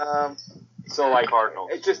 Cardinals.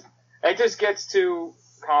 It just gets too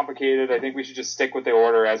complicated. I think we should just stick with the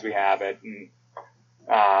order as we have it. And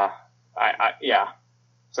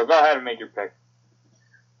So go ahead and make your pick.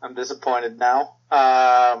 I'm disappointed now.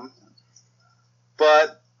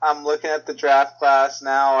 But I'm looking at the draft class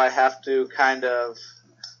now. I have to kind of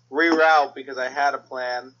reroute because I had a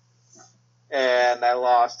plan and I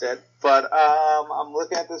lost it. But I'm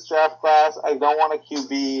looking at this draft class. I don't want a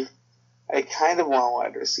QB. I kind of want a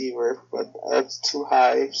wide receiver, but that's too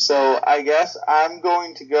high. So I guess I'm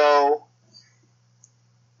going to draft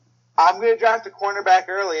a cornerback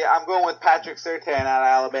early. I'm going with Patrick Surtain out of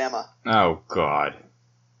Alabama. Oh, God.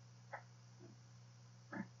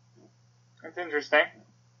 That's interesting.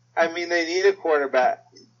 I mean, they need a quarterback.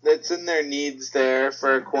 It's in their needs there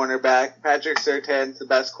for a cornerback. Patrick Surtain's the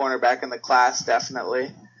best cornerback in the class, definitely.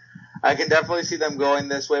 I can definitely see them going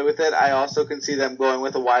this way with it. I also can see them going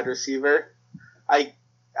with a wide receiver.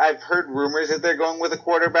 I've heard rumors that they're going with a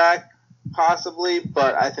quarterback, possibly,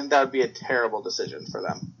 but I think that would be a terrible decision for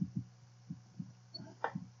them.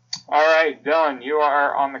 All right, Dylan, you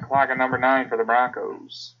are on the clock at number 9 for the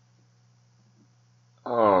Broncos.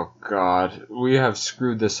 Oh, God. We have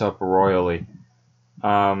screwed this up royally.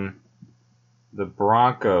 The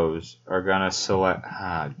Broncos are going to select...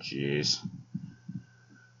 jeez.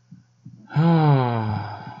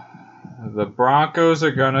 The Broncos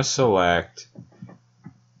are going to select...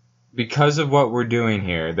 Because of what we're doing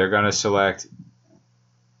here, they're going to select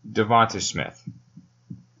Devonta Smith.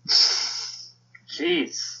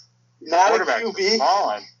 Jeez. Not a Quarterback QB?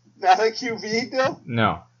 falling. Not a QB, Bill?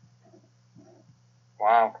 No.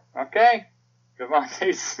 Wow. Okay.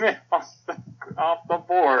 Devontae Smith off the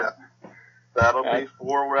board. That'll be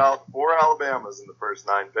four Alabamas in the first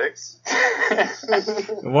 9 picks.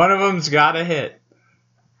 One of them's got to hit.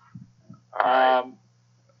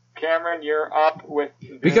 Cameron, you're up with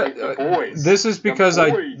Because the boys. This is because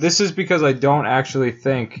boys. I don't actually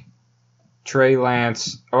think Trey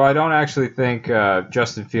Lance, or I don't actually think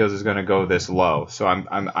Justin Fields is going to go this low. So I'm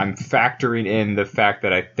factoring in the fact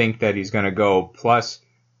that I think that he's going to go plus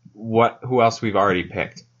who else we've already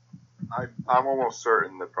picked. I'm almost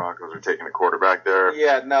certain the Broncos are taking a quarterback there.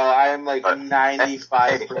 Yeah, no, I am like But-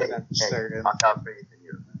 95% certain. I got faith in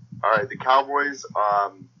you. All right, the Cowboys,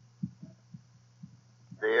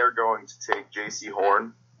 they are going to take J.C.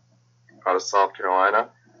 Horn out of South Carolina.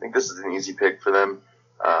 I think this is an easy pick for them.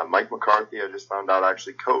 Mike McCarthy, I just found out,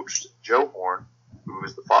 actually coached Joe Horn, who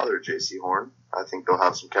is the father of J.C. Horn. I think they'll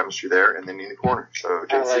have some chemistry there, and they need a corner. So I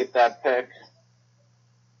J.C. like that pick.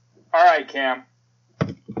 All right, Cam.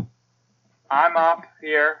 I'm up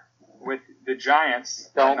here with the Giants.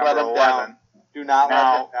 at Don't let number them 11. down. Do not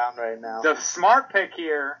Now, let them down right now. The smart pick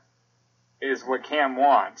here is what Cam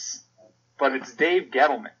wants, but it's Dave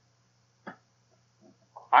Gettleman.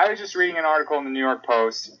 I was just reading an article in the New York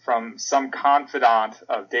Post from some confidant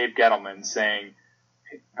of Dave Gettleman saying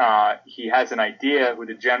he has an idea who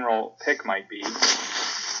the general pick might be.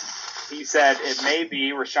 He said it may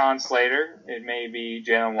be Rashawn Slater, it may be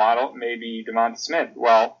Jalen Waddle, it may be Devonta Smith.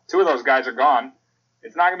 Well, 2 of those guys are gone.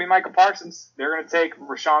 It's not going to be Micah Parsons. They're going to take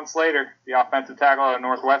Rashawn Slater, the offensive tackle out of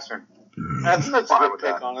Northwestern. That's a Fine good with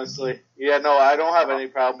pick, that. honestly. Yeah, no, I don't have any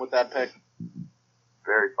problem with that pick.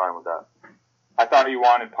 Very fine with that. I thought you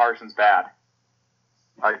wanted Parsons bad.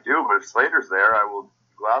 I do, but if Slater's there, I will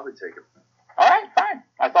gladly take him. All right, fine.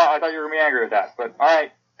 I thought you were going to be angry with that, but all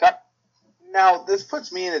right. Now, this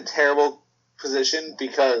puts me in a terrible position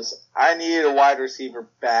because I needed a wide receiver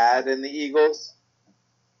bad in the Eagles.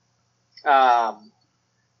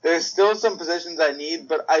 There's still some positions I need,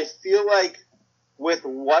 but I feel like with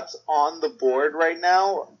what's on the board right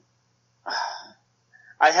now,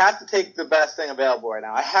 I have to take the best thing available right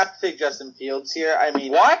now. I have to take Justin Fields here. I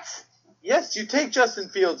mean, What? yes, you take Justin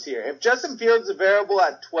Fields here. If Justin Fields is available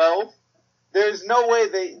at 12, there's no way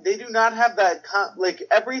they do not have that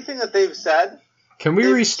everything that they've said. Can we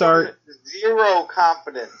they've restart? shown zero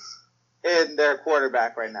confidence in their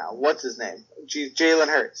quarterback right now. What's his name? Jalen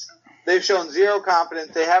Hurts. They've shown zero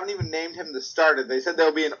confidence. They haven't even named him the starter. They said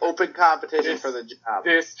there'll be an open competition for the job.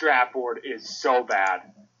 This draft board is so bad.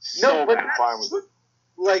 So No, but bad. fine with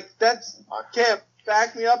that's Cam,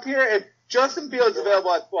 back me up here. If Justin Fields is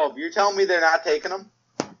available at 12, you're telling me they're not taking him?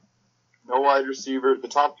 No wide receiver. The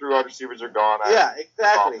top 3 wide receivers are gone. Yeah,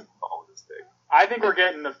 exactly. I think we're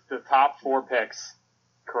getting the top 4 picks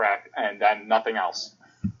correct, and then nothing else.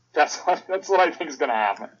 That's what I think is going to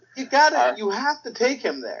happen. You have to take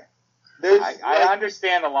him there. I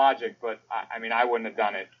understand the logic, but I wouldn't have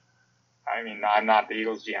done it. I'm not the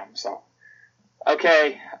Eagles GM, so.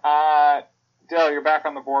 Okay, Dill, you're back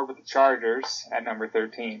on the board with the Chargers at number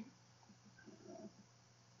 13.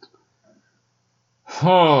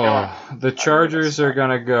 Oh, the Chargers are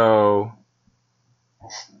going to go...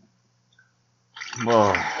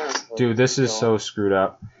 Oh, dude, this is so screwed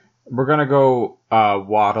up. We're going to go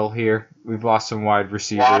Waddle here. We've lost some wide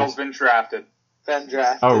receivers. Waddle's been drafted. Ben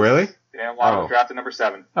drafted. Oh, really? Dan Waddle Oh. drafted number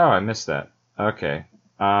 7. Oh, I missed that. Okay.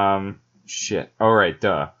 Shit. All right,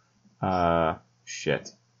 duh.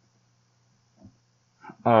 Shit.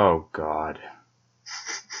 Oh, God.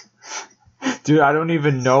 Dude, I don't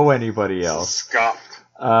even know anybody else. Scuffed.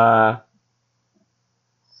 So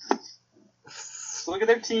look at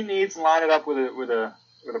their team needs and line it up with a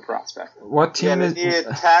prospect. What Yeah, team they is... need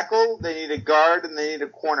a tackle, they need a guard, and they need a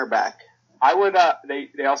cornerback. I would.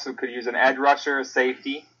 They also could use an edge rusher, a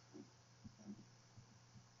safety,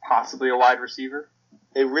 possibly a wide receiver.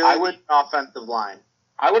 They really need an offensive line.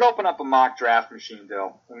 I would open up a mock draft machine,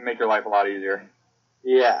 Dill, and make your life a lot easier.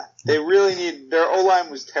 Yeah, they really need. Their O-line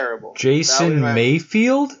was terrible. Jason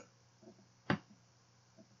Mayfield?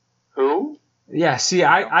 Who? Yeah, see,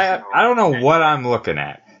 I don't know what I'm looking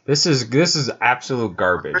at. This is absolute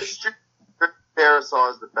garbage. Christian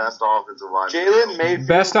Darisaw is the best offensive lineman. Jalen Mayfield.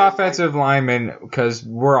 Best offensive lineman, because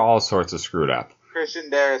we're all sorts of screwed up. Christian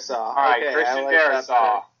Darisaw. All right, Okay, Christian I like that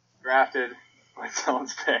Darisaw, drafted with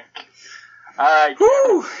someone's pick. All right.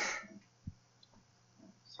 Woo!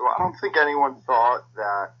 So I don't think anyone thought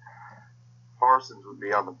that Parsons would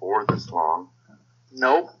be on the board this long. pick.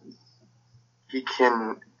 Nope. He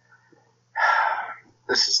can.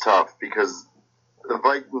 This is tough because the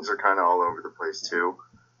Vikings are kind of all over the place too.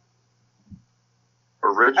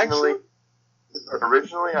 Originally,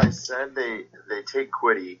 I said they take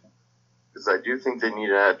Quiddy because I do think they need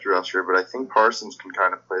an edge rusher, but I think Parsons can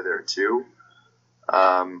kind of play there too.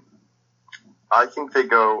 I think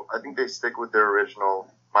they stick with their original.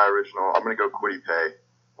 My original. I'm going to go Quiddy Pay,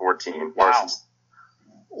 14. Wow. Parsons.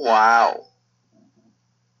 Wow.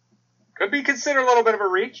 Could be considered a little bit of a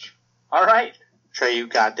reach. All right. Trey, you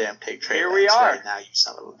goddamn take Trey Here Lance we are. right now, you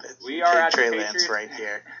son of a bitch. We You are take at the Trey Patriots. Lance right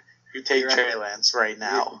here. You take You're Trey at- Lance right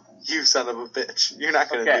now. You son of a bitch. You're not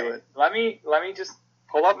going to Okay. do it. Let me just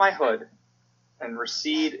pull up my hood and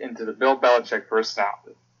recede into the Bill Belichick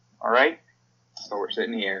personality. All right. So we're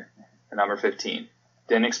sitting here at number 15.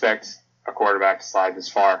 Didn't expect a quarterback to slide this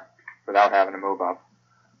far without having to move up.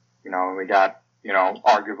 We got,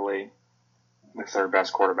 arguably the third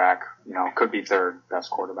best quarterback, could be third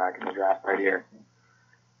best quarterback in the draft right here.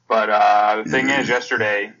 But the thing is,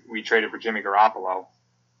 yesterday we traded for Jimmy Garoppolo,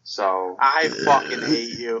 so I fucking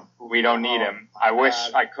hate you. we don't need Oh, him. I wish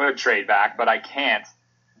God. I could trade back, but I can't.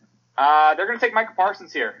 They're going to take Michael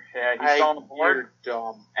Parsons here. He's still on the board, You're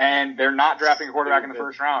dumb. and they're not drafting a quarterback in the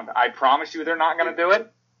first round. I promise you they're not going to do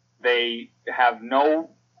it. They have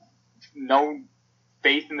no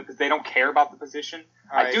faith in they don't care about the position.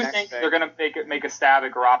 All I right, do next think pick. they're going to make a stab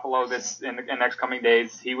at Garoppolo in the next coming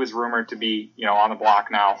days. He was rumored to be, on the block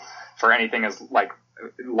now for anything as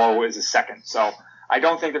low as a second. So I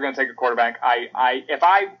don't think they're going to take a quarterback.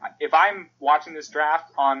 If I'm watching this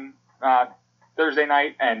draft on Thursday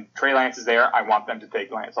night and Trey Lance is there, I want them to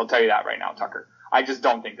take Lance. I'll tell you that right now, Tucker. I just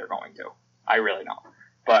don't think they're going to. I really don't.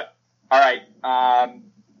 But all right,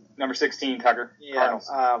 number 16, Tucker. Yeah, Cardinals.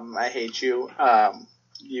 I hate you.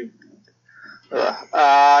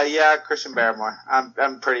 Yeah, Christian Barrymore.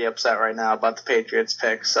 I'm pretty upset right now about the Patriots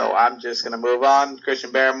pick, so I'm just gonna move on.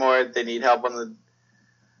 Christian Barrymore, they need help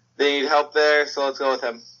there, so let's go with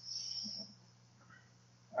him.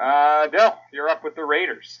 Dill, you're up with the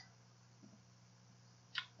Raiders.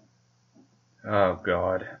 Oh,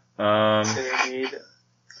 God. They need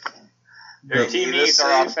Their They team need a needs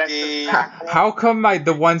are safety. offensive tackle. How come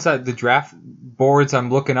the ones at the draft boards I'm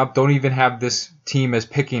looking up don't even have this team as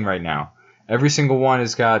picking right now? Every single one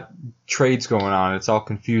has got trades going on. It's all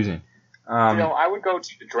confusing. I would go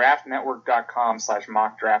to the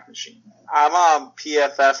draftnetwork.com/mockdraftmachine. I'm on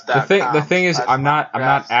PFF.com. The thing is, That's I'm not my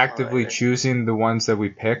draft actively simulator. choosing the ones that we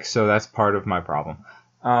pick, so that's part of my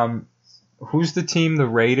problem. Who's the team? The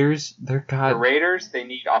Raiders. The Raiders, they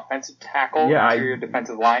need offensive tackle, Yeah, interior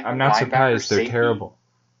defensive line. I'm not linebacker, surprised. They're safety, terrible.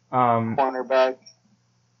 cornerback.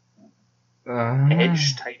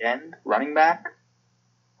 edge, tight end, running back.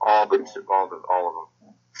 All of them.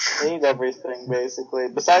 They need everything basically.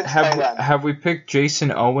 Besides tight end. Have we picked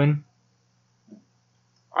Jason Owen?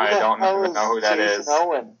 I don't even know who that is.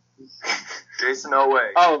 Owen. Jason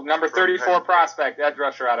Oweh. Oh, number 34 prospect, edge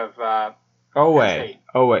rusher out of. Sorry, I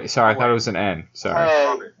thought it was an N. Sorry.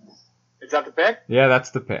 Oh, Is that the pick? Yeah, that's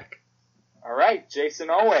the pick. All right, Jason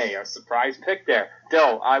Oweh, a surprise pick there.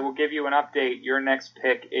 Dill, I will give you an update. Your next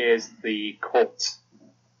pick is the Colts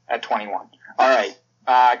at 21. All right,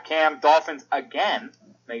 Cam, Dolphins again,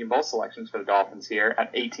 making both selections for the Dolphins here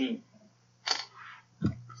at 18.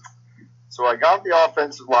 So I got the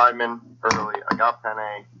offensive lineman early. I got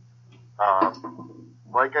Penny.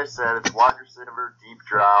 Like I said, it's wide receiver, deep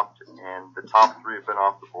draft, and the top three have been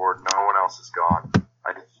off the board. No one else is gone.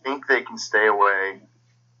 I think they can stay away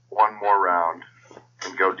one more round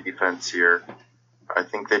and go defense here. I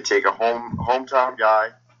think they take a hometown guy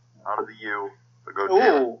out of the U. They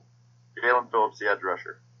go Jalen Phillips, the edge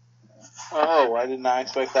rusher. Oh, I did not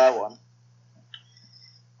expect that one.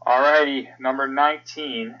 All righty, number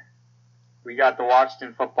 19. We got the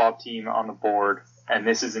Washington football team on the board, and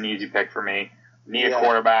this is an easy pick for me. Need a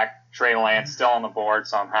quarterback. Trey Lance still on the board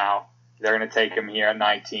somehow. They're going to take him here at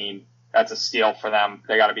 19. That's a steal for them.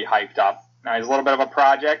 They got to be hyped up. Now, he's a little bit of a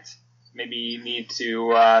project. Maybe you need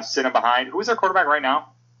to sit him behind. Who's their quarterback right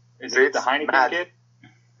now? Is it the Heineken kid?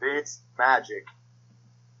 It's Magic.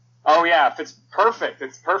 Oh, yeah. It's perfect.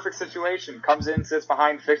 It's a perfect situation. Comes in, sits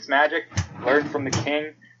behind Fitzmagic, learns from the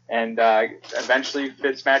king, and eventually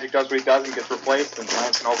Fitzmagic does what he does and gets replaced, and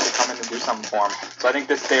Lance can hopefully come in and do something for him. So I think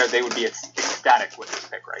they would be ecstatic with this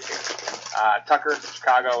pick right here. Tucker,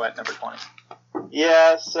 Chicago at number 20.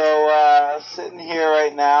 Yeah, so sitting here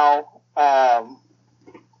right now,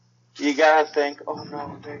 you gotta think. Oh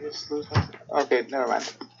no, did I just lose my? Okay, never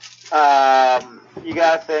mind. You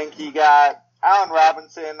gotta think. You got Allen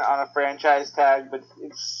Robinson on a franchise tag, but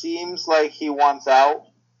it seems like he wants out.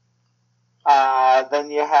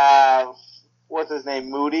 Then you have what's his name,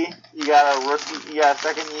 Moody. You got a rookie. You got a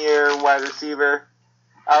second-year wide receiver.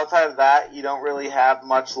 Outside of that, you don't really have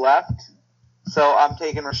much left. So I'm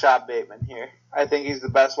taking Rashad Bateman here. I think he's the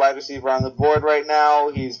best wide receiver on the board right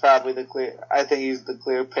now. He's probably I think he's the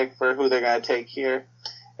clear pick for who they're going to take here.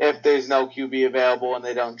 If there's no QB available and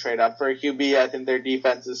they don't trade up for a QB, I think their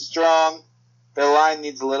defense is strong. Their line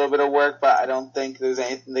needs a little bit of work, but I don't think there's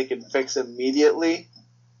anything they can fix immediately.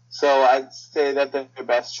 So I'd say that their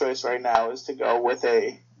best choice right now is to go with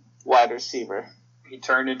a wide receiver. He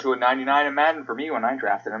turned into a 99 in Madden for me when I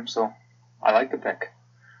drafted him, so I like the pick.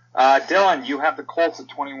 Dylan, you have the Colts at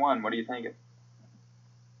 21. What are you thinking?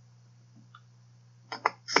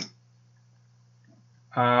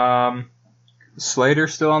 Slater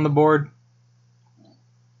still on the board?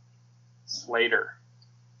 Slater.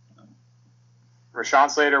 Rashawn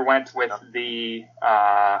Slater went with the,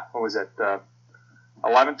 what was it, the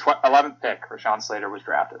 11th pick. Rashawn Slater was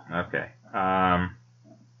drafted. Okay.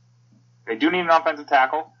 They do need an offensive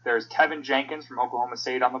tackle. There's Tevin Jenkins from Oklahoma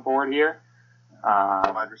State on the board here.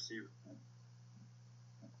 Wide receiver.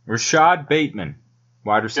 Rashad Bateman,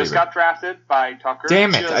 wide receiver. Just got drafted by Tucker.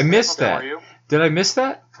 Damn it, I missed that. Did I miss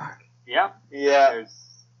that? Fuck. Yep. Yeah.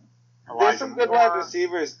 There's some good wide Moore.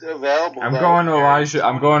 receivers available. I'm going to Elijah.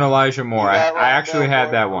 I'm going Elijah Moore. I actually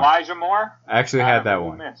had that one. Elijah Moore? I actually had that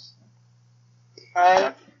one. That's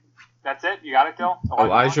it? You got it, Dill?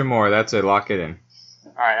 Elijah Moore. That's it. Lock it in.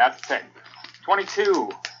 All right, that's the pick.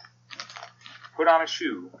 22. Put on a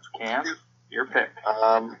shoe. Cam, your pick.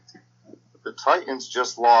 The Titans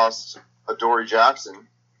just lost Adoree Jackson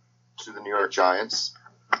to the New York Giants.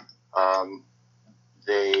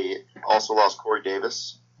 They also lost Corey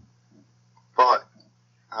Davis. But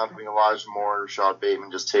having Elijah Moore and Rashad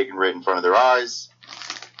Bateman just taken right in front of their eyes,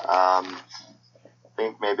 I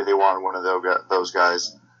think maybe they wanted one of those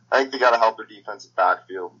guys. I think they got to help their defensive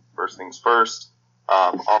backfield. First things first.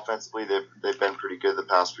 Offensively, they've been pretty good the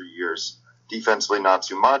past few years. Defensively, not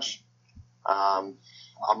too much. I'm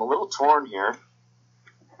a little torn here,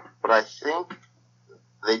 but I think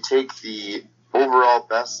they take the overall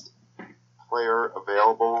best player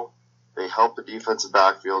available. They help the defensive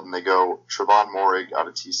backfield, and they go Trevon Moehrig out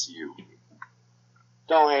of TCU.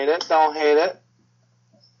 Don't hate it. Don't hate it.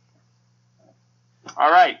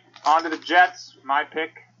 All right, on to the Jets. My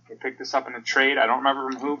pick. They picked this up in a trade. I don't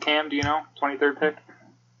remember from who, Cam. Do you know? 23rd pick?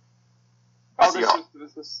 Oh,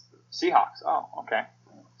 this is Seahawks. Oh, okay.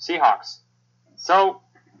 Seahawks. So,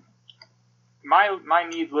 my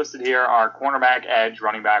needs listed here are cornerback, edge,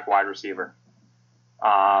 running back, wide receiver.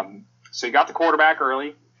 So you got the quarterback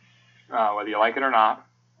early, whether you like it or not.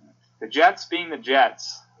 The Jets being the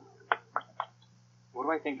Jets, what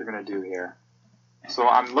do I think they're going to do here? So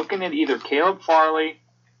I'm looking at either Caleb Farley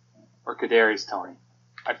or Kadarius Toney.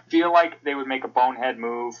 I feel like they would make a bonehead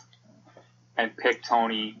move and pick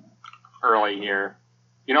Toney early here.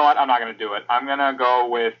 You know what? I'm not going to do it. I'm going to go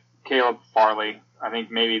with Caleb Farley. I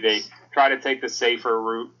think maybe they try to take the safer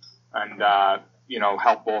route and,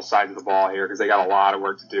 help both sides of the ball here because they got a lot of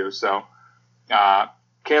work to do. So,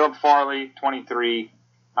 Caleb Farley, 23,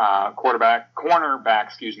 cornerback,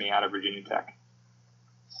 out of Virginia Tech.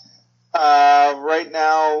 Right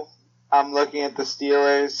now, I'm looking at the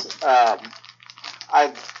Steelers.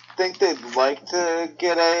 I think they'd like to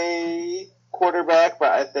get a quarterback,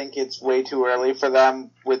 but I think it's way too early for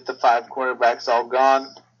them with the 5 quarterbacks all gone.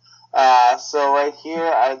 So right here,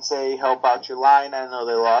 I'd say help out your line. I know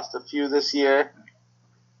they lost a few this year.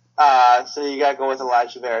 So you gotta go with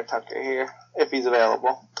Elijah Vera Tucker here, if he's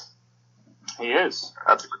available. He is.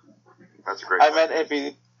 That's a great I meant if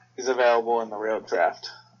he's available in the real draft.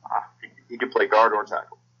 He can play guard or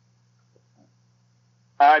tackle.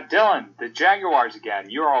 Dylan, the Jaguars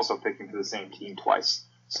again. You're also picking for the same team twice.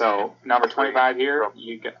 So, number 25 here,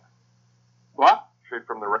 you get... What? Straight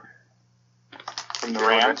from the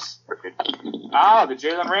Rams? Oh, the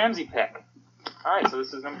Jalen Ramsey pick. All right, so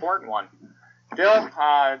this is an important one.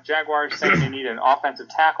 Dylan, Jaguars saying they need an offensive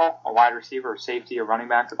tackle, a wide receiver, a safety, a running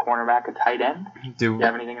back, a cornerback, a tight end. Do you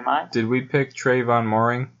have anything in mind? Did we pick Trayvon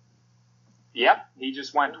Mooring? Yep, he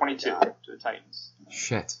just went 22 to the Titans.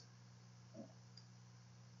 Shit.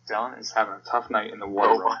 Dylan is having a tough night in the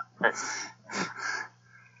war room.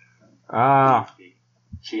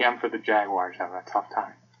 GM for the Jaguars having a tough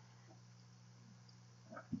time.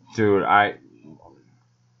 Dude,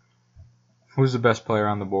 Who's the best player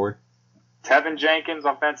on the board? Tevin Jenkins,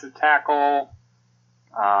 offensive tackle.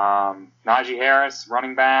 Najee Harris,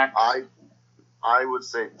 running back. I would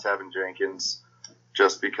say Tevin Jenkins,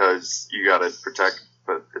 just because you got to protect,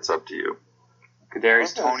 but it's up to you.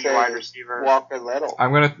 Kadarius Toney, wide receiver. Walker Little.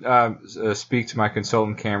 I'm going to speak to my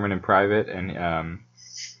consultant Cameron in private, and I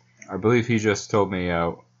believe he just told me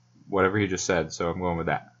whatever he just said, so I'm going with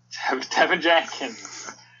that. Tevin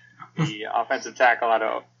Jenkins, the offensive tackle out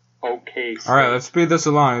of OKC. All right, let's speed this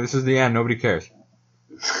along. This is the end. Nobody cares.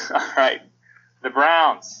 All right. The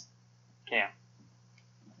Browns. Cam.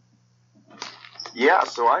 Yeah,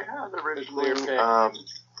 so I had originally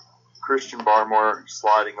Christian Barmore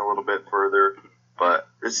sliding a little bit further, but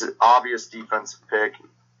this is an obvious defensive pick.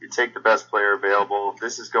 You take the best player available.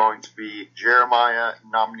 This is going to be Jeremiah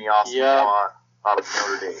Namniasamoah out of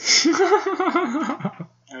Notre Dame.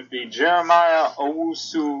 It would be Jeremiah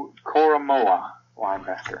Owusu-Koramoah,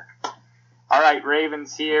 linebacker. All right,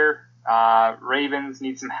 Ravens here. Ravens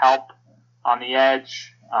need some help on the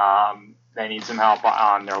edge. They need some help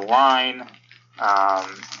on their line. I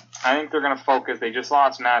think they're going to focus. They just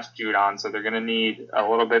lost Mass Judon, so they're going to need a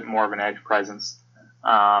little bit more of an edge presence. So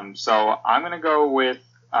I'm going to go with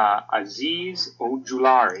Azeez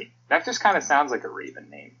Ojulari. That just kind of sounds like a Raven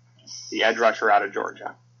name. The edge rusher out of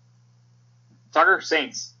Georgia. Tucker,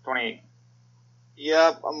 Saints, 28.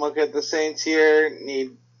 Yep, I'm looking at the Saints here.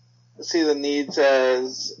 See the needs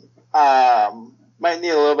as might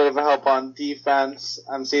need a little bit of help on defense.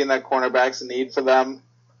 I'm seeing that cornerback's a need for them.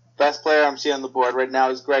 Best player I'm seeing on the board right now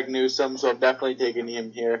is Greg Newsome, so I'm definitely taking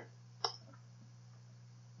him here.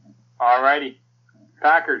 Alrighty.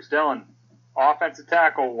 Packers, Dylan. Offensive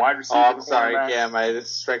tackle, wide receiver. Oh, I'm sorry, Cam. I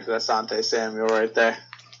distracted Asante Samuel right there.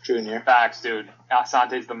 Junior. Facts, dude.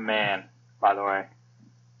 Asante's the man, by the way.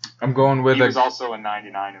 I'm going with he was also a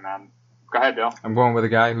 99 man. Go ahead, Bill. I'm going with a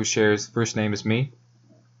guy who shares first name as me.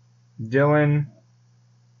 Dylan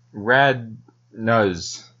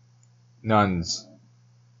Radnuz. Nuns.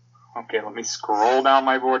 Okay, let me scroll down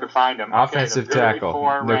my board to find him. Offensive tackle.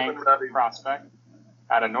 34-ranked prospect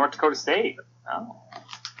out of North Dakota State. Oh.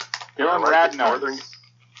 Dylan like Radnuz.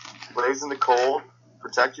 Plays in the cold.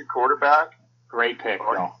 Protect your quarterback. Great pick,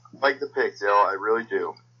 Bill. I like the pick, Dill. I really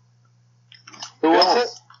do. Who was it?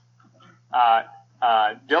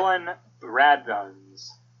 Dylan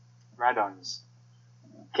Radunz.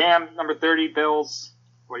 Cam, number 30, Bills.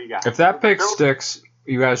 What do you got? If that pick sticks,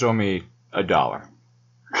 you guys owe me $1.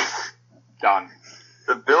 Done.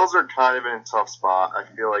 The Bills are kind of in a tough spot. I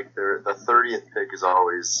feel like the 30th pick is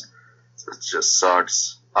always, it just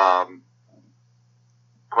sucks. But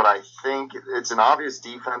I think it's an obvious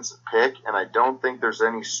defensive pick, and I don't think there's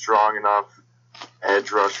any strong enough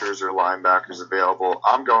edge rushers or linebackers available.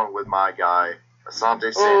 I'm going with my guy,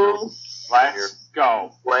 Asante Samuel. Let's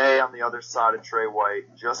go. Play on the other side of Trey White.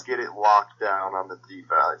 Just get it locked down on the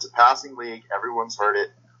defense. It's a passing league. Everyone's heard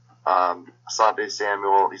it. Asante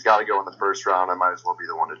Samuel, he's got to go in the first round. I might as well be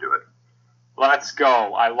the one to do it. Let's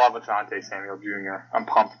go. I love Asante Samuel Jr. I'm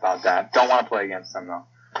pumped about that. Don't want to play against him, though.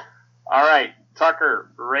 All right,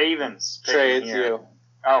 Tucker, Ravens. Trey, it's here. you.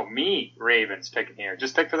 Oh, me, Ravens picking here.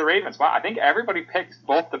 Just pick for the Ravens. Wow, I think everybody picked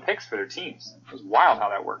both the picks for their teams. It was wild how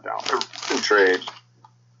that worked out. Trade.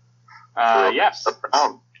 Yes.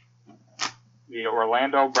 The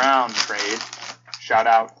Orlando Brown trade. Shout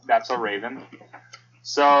out, that's a Raven.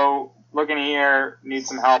 So, looking here, need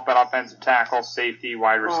some help at offensive tackle, safety,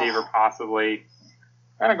 wide receiver, possibly.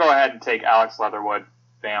 I'm going to go ahead and take Alex Leatherwood,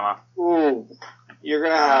 Bama. Ooh. You're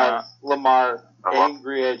going to have Lamar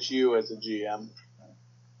angry at you as a GM.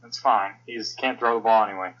 That's fine. He just can't throw the ball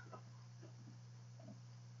anyway.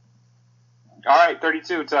 All right,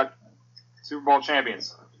 32, Tuck. Super Bowl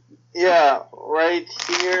champions. Yeah, right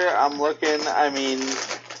here, I'm looking, I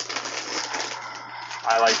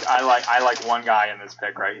like one guy in this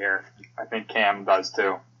pick right here. I think Cam does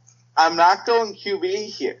too. I'm not going QB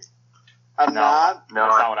here. I'm not. No,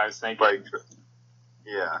 that's not what I was thinking. Like,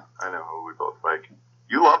 yeah, I know who we both like.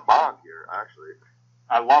 You love Mond here, actually.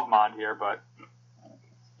 I love Mond here, but...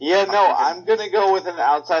 Yeah, no, I'm going to go with an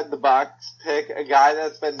outside-the-box pick, a guy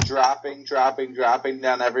that's been dropping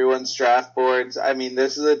down everyone's draft boards. I mean,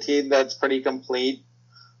 this is a team that's pretty complete,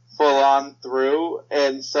 full-on through,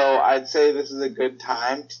 and so I'd say this is a good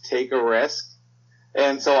time to take a risk.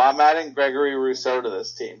 And so I'm adding Gregory Rousseau to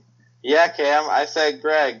this team. Yeah, Cam, I said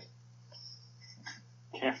Greg.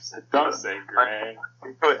 Cam said, don't say Greg.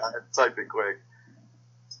 I type it quick.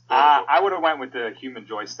 I would have went with the human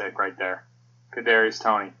joystick right there. Kadarius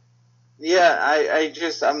Toney. Yeah,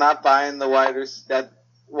 I'm not buying the wide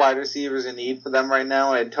receivers in need for them right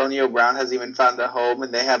now. Antonio Brown hasn't even found a home,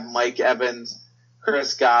 and they have Mike Evans,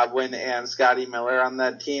 Chris Godwin and Scotty Miller on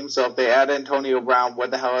that team. So if they add Antonio Brown,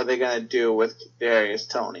 what the hell are they going to do with Kadarius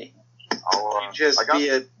Toney? Just be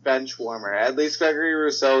a bench warmer. At least Gregory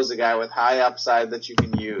Rousseau is a guy with high upside that you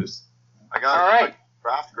can use. I got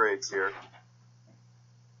draft grades here.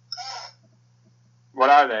 What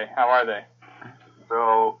are they? How are they?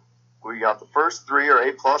 So we got the first 3 are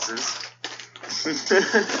A pluses.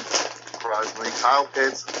 Surprisingly, Kyle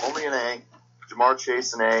Pitts only an A. Jamar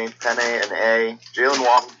Chase an A. Penny an A. Jalen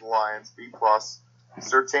Waddle to the Lions B plus.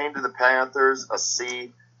 Surtain to the Panthers a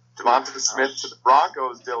C. Devonta Smith to the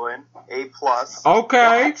Broncos, Dylan, A plus.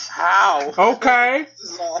 Okay. How? Okay.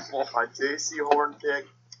 This is awful. My J.C. Horn pick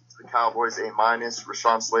to the Cowboys, A minus.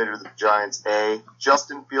 Rashawn Slater to the Giants, A.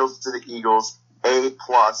 Justin Fields to the Eagles, A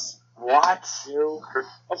plus. What?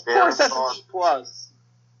 Of course, that's a B plus.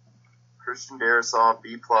 Christian Darrisaw,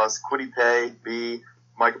 B plus. Kwity Paye, B.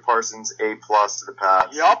 Micah Parsons, A plus to the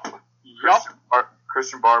Pats. Yup.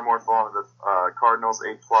 Christian Barmore falling to the Cardinals,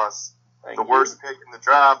 A plus. The worst pick in the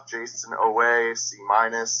draft, Jason Owe, C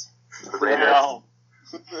minus. The Raiders.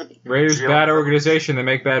 Raiders, bad organization. They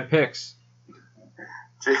make bad picks.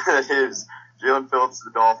 Jalen Phillips to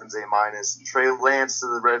the Dolphins, A minus. Trey Lance to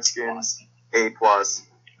the Redskins, A plus.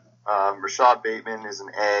 Rashad Bateman is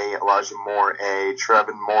an A. Elijah Moore, A.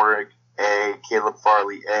 Trevin Moehrig, A. Caleb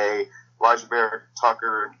Farley, A. Elijah Barrett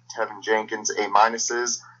Tucker, Tevin Jenkins, A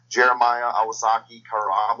minuses. Jeremiah Awasaki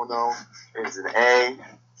Karamono is an A.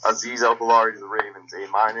 Aziz Al-Ballari to the Ravens, A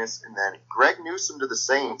minus, and then Greg Newsome to the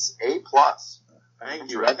Saints, A plus. Thank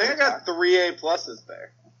you. I think I got 3 A pluses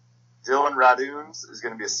there. Dylan Radunes is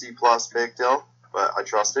going to be a C plus pick, Dill, but I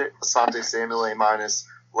trust it. Asante Samuel, A minus.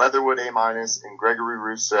 Leatherwood, A minus, and Gregory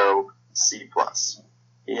Rousseau, C plus.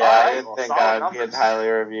 Yeah, I didn't think I'd get highly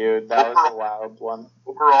reviewed. That was a wild one.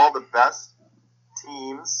 Overall, the best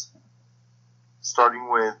teams, starting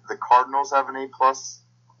with the Cardinals have an A plus.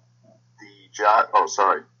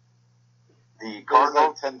 The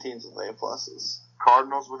Cardinals, like 10 teams with A pluses.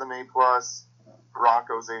 Cardinals with an A plus,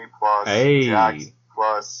 Broncos A plus, Hey. Jags A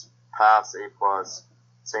plus, Pats A plus,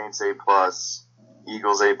 Saints A plus,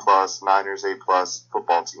 Eagles A plus, Niners A plus,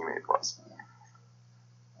 football team A plus.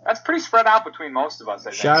 That's pretty spread out between most of us,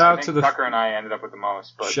 I think. Shout out I think to the Tucker and I ended up with the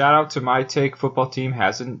most. But shout out to my take. Football team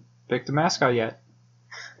hasn't picked a mascot yet.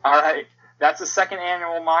 all right, that's the second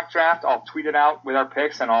annual mock draft. I'll tweet it out with our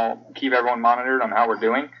picks, and I'll keep everyone monitored on how we're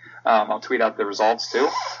doing. I'll tweet out the results too.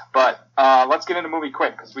 But let's get into movie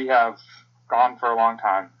quick because we have gone for a long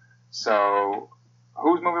time. So,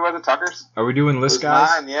 whose movie was it? Tucker's? Are we doing list It was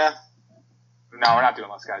guys? mine, yeah. No, we're not doing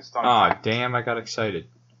list guys. Don't Oh, damn! I got excited.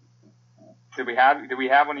 Did we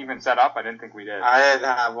have one even set up? I didn't think we did. I didn't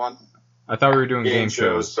have one. I thought we were doing game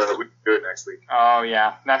shows. So we can do it next week. Oh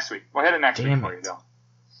yeah, next week. We'll hit it next Damn week for it. you, Bill.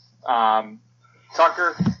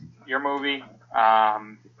 Tucker, your movie,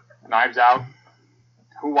 Knives Out.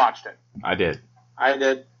 Who watched it? I did. I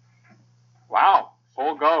did. Wow,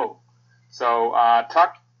 full go. So,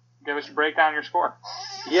 Tuck, give us a breakdown of your score.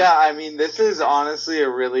 Yeah, I mean, this is honestly a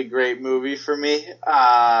really great movie for me.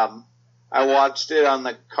 I watched it on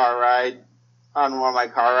the car ride, on one of my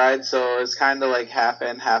car rides, so it's kind of like half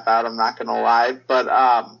in, half out, I'm not going to lie. But,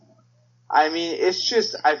 I mean, it's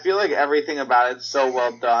just, I feel like everything about it's so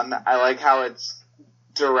well done. I like how it's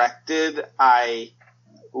directed. I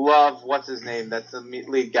love, what's his name? That's the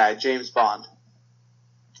lead guy, James Bond.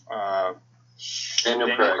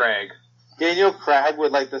 Daniel Craig. Daniel Craig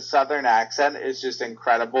with like the southern accent is just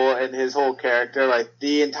incredible, and his whole character, like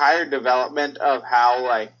the entire development of how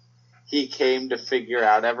like he came to figure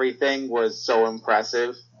out everything was so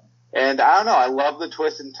impressive. And I don't know, I love the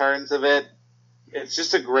twists and turns of it. It's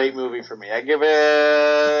just a great movie for me. I give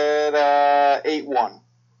it 8-1.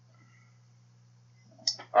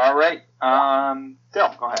 All right.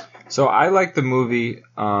 Dill, go ahead. So I like the movie.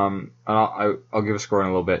 And I'll give a score in a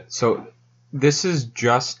little bit. So this is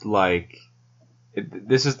just like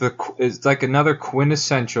it's like another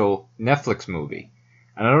quintessential Netflix movie,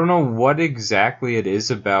 and I don't know what exactly it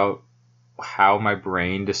is about how my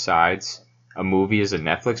brain decides a movie is a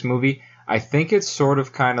Netflix movie. I think it's sort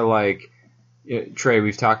of kind of like Trey.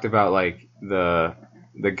 We've talked about like the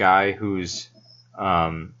guy who's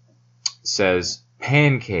says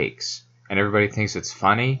pancakes, and everybody thinks it's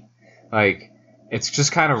funny. Like it's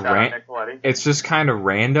just kind of it's just kind of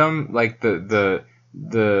random. Like the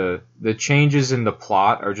changes in the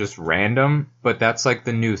plot are just random, but that's like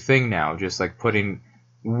the new thing now. Just like putting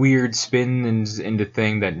weird spins into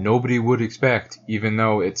thing that nobody would expect, even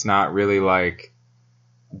though it's not really like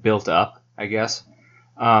built up, I guess.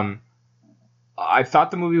 I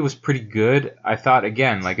thought the movie was pretty good. I thought,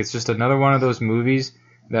 again, like it's just another one of those movies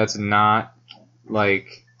that's not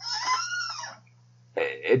like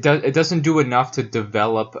it doesn't do enough to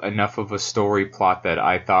develop enough of a story plot that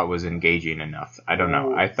I thought was engaging enough. I don't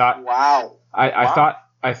know. I thought Wow.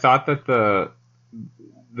 I thought that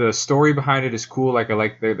the story behind it is cool. Like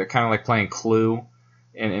they're kind of like playing Clue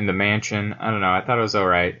in the mansion. I don't know. I thought it was all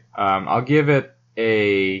right. I'll give it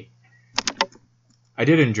a. I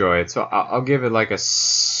did enjoy it, so I'll give it like a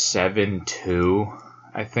 7.2.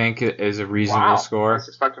 I think it is a reasonable score. I was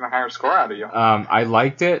expecting a higher score out of you. I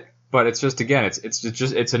liked it, but it's just again,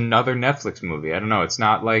 it's another Netflix movie. I don't know. It's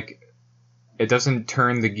not like it doesn't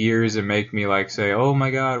turn the gears and make me like say, oh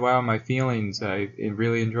my god, wow, my feelings. I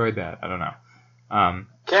really enjoyed that. I don't know.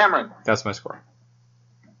 Cameron, that's my score.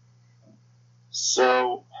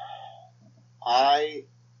 So,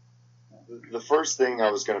 the first thing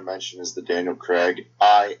I was going to mention is the Daniel Craig.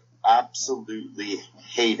 I absolutely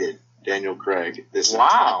hated Daniel Craig this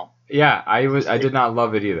time. Yeah, I did not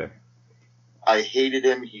love it either. I hated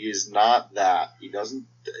him. He is not that. He doesn't.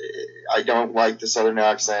 I don't like the Southern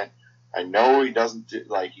accent. I know he doesn't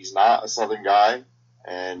he's not a Southern guy,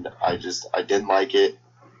 and I didn't like it.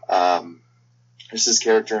 Just his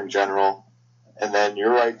character in general. And then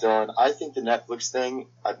you're right, Dylan. I think the Netflix thing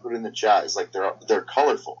I put in the chat is like they're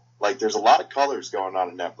colorful. Like there's a lot of colors going on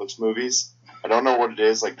in Netflix movies. I don't know what it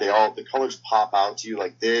is. Like the colors pop out to you.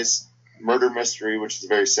 Like this Murder Mystery, which is a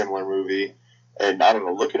very similar movie. And I don't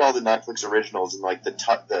know. Look at all the Netflix originals and like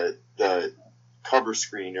the cover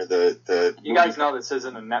screen or the. You guys know this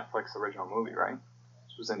isn't a Netflix original movie, right?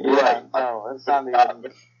 This was in Right. No, it's not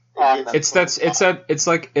even. It's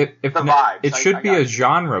like if the vibes. it should be a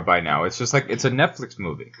genre by now. It's just like it's a Netflix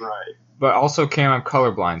movie. Right. But also, Cam, I'm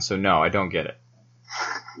colorblind, so no, I don't get it.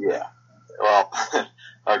 Yeah. Well,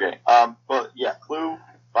 okay. But yeah, Clue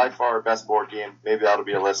by far best board game. Maybe that'll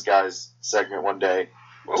be a List Guys segment one day.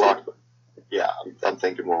 We'll talk about. Yeah, I'm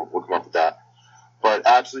thinking we'll come up with that. But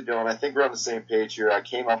actually, Dylan, I think we're on the same page here. I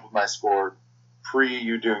came up with my score pre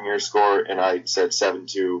you doing your score, and I said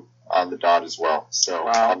 7-2 on the dot as well.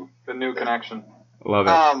 So the new connection. Love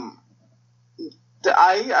it.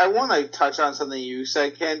 I want to touch on something you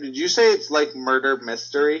said, Ken. Did you say it's like Murder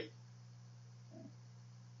Mystery?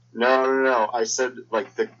 No. I said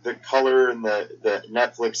like the color and the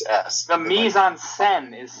Netflix-esque. The mise en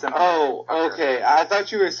scène is similar. Oh, okay. I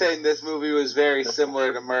thought you were saying this movie was very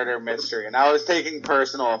similar to Murder Mystery, and I was taking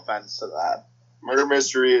personal offense to that. Murder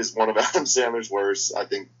Mystery is one of Adam Sandler's worst. I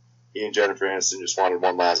think he and Jennifer Aniston just wanted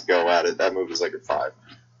one last go at it. That movie was like a 5.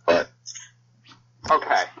 But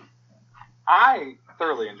okay, I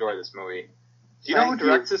thoroughly enjoy this movie. Do you know who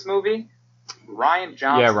directs this movie? Ryan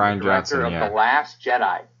Johnson. Yeah, Ryan director Johnson. of The Last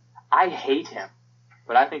Jedi. I hate him,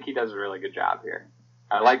 but I think he does a really good job here.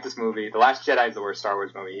 I like this movie. The Last Jedi is the worst Star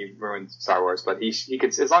Wars movie. He ruined Star Wars, but he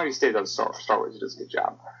could, as long as he stays on Star Wars, he does a good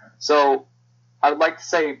job. So I would like to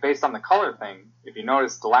say, based on the color thing, if you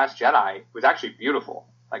notice, The Last Jedi was actually beautiful.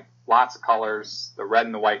 Like lots of colors, the red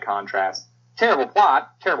and the white contrast. Terrible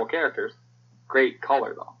plot, terrible characters, great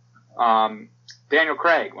color though. Daniel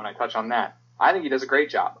Craig, when I touch on that, I think he does a great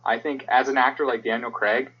job. I think as an actor like Daniel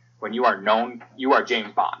Craig, when you are known, you are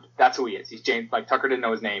James Bond. That's who he is. He's James. Like Tucker didn't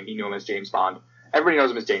know his name, he knew him as James Bond. Everybody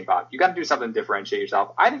knows him as James Bond. You got to do something to differentiate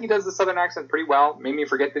yourself. I think he does the Southern accent pretty well. Made me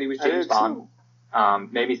forget that he was James Bond.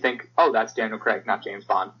 Made me think, oh, that's Daniel Craig, not James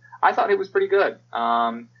Bond. I thought it was pretty good.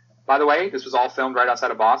 By the way, this was all filmed right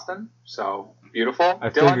outside of Boston, so beautiful.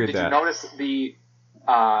 Dylan, did you notice the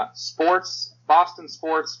Boston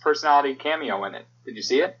sports personality cameo in it? Did you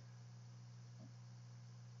see it?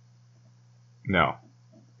 No.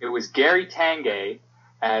 It was Gary Tanguay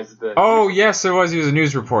as the... Oh, yes, it was. He was a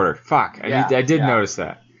news reporter. Fuck. Yeah, I did notice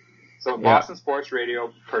that. So Boston sports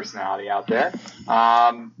radio personality out there.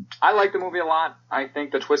 I like the movie a lot. I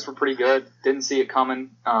think the twists were pretty good. Didn't see it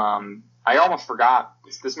coming. I almost forgot.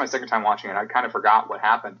 This is my second time watching it. I kind of forgot what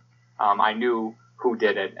happened. I knew who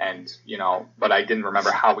did it, but I didn't remember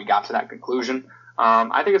how we got to that conclusion.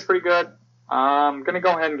 I think it's pretty good. I'm going to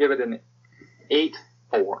go ahead and give it an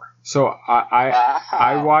 8-4. So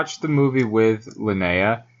I watched the movie with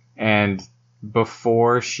Linnea, and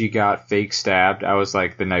before she got fake stabbed, I was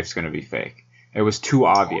like, the knife's going to be fake. It was too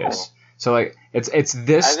obvious. Oh. So like it's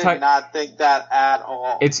this type. I did not think that at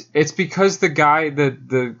all. It's because the guy,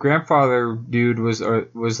 the grandfather dude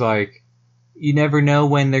was like, you never know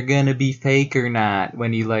when they're going to be fake or not,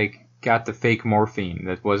 when he like got the fake morphine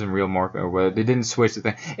that wasn't real morphine, or whether they didn't switch the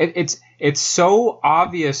thing. It's so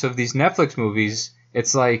obvious of these Netflix movies.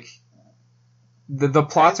 It's like the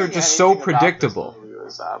plots are just so predictable.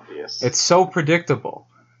 Obvious. It's so predictable.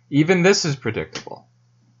 Even this is predictable.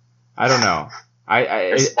 I don't know.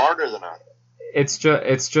 They're smarter than us. it's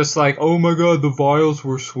just like, oh my god, the vials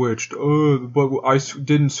were switched. Oh, but I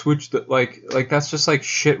didn't switch the like that's just like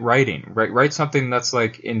shit writing. Write something that's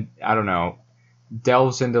like I don't know,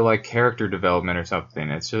 delves into like character development or something.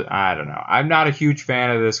 It's just, I don't know. I'm not a huge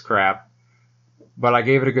fan of this crap, but I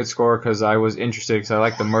gave it a good score because I was interested because I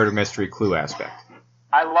like the murder mystery Clue aspect.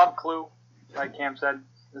 I love Clue, like Cam said.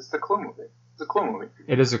 It's the Clue movie. It's a Clue movie.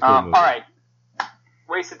 It is a Clue movie. All right.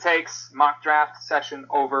 Wasted Takes mock draft session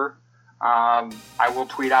over. I will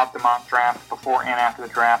tweet out the mock draft before and after the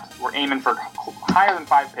draft. We're aiming for higher than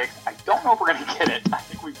 5 picks. I don't know if we're going to get it. I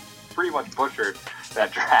think we pretty much butchered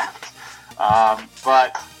that draft.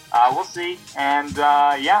 But we'll see. And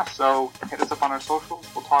so hit us up on our socials.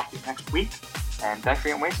 We'll talk to you next week. And thanks for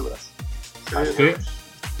getting wasted with us. See you.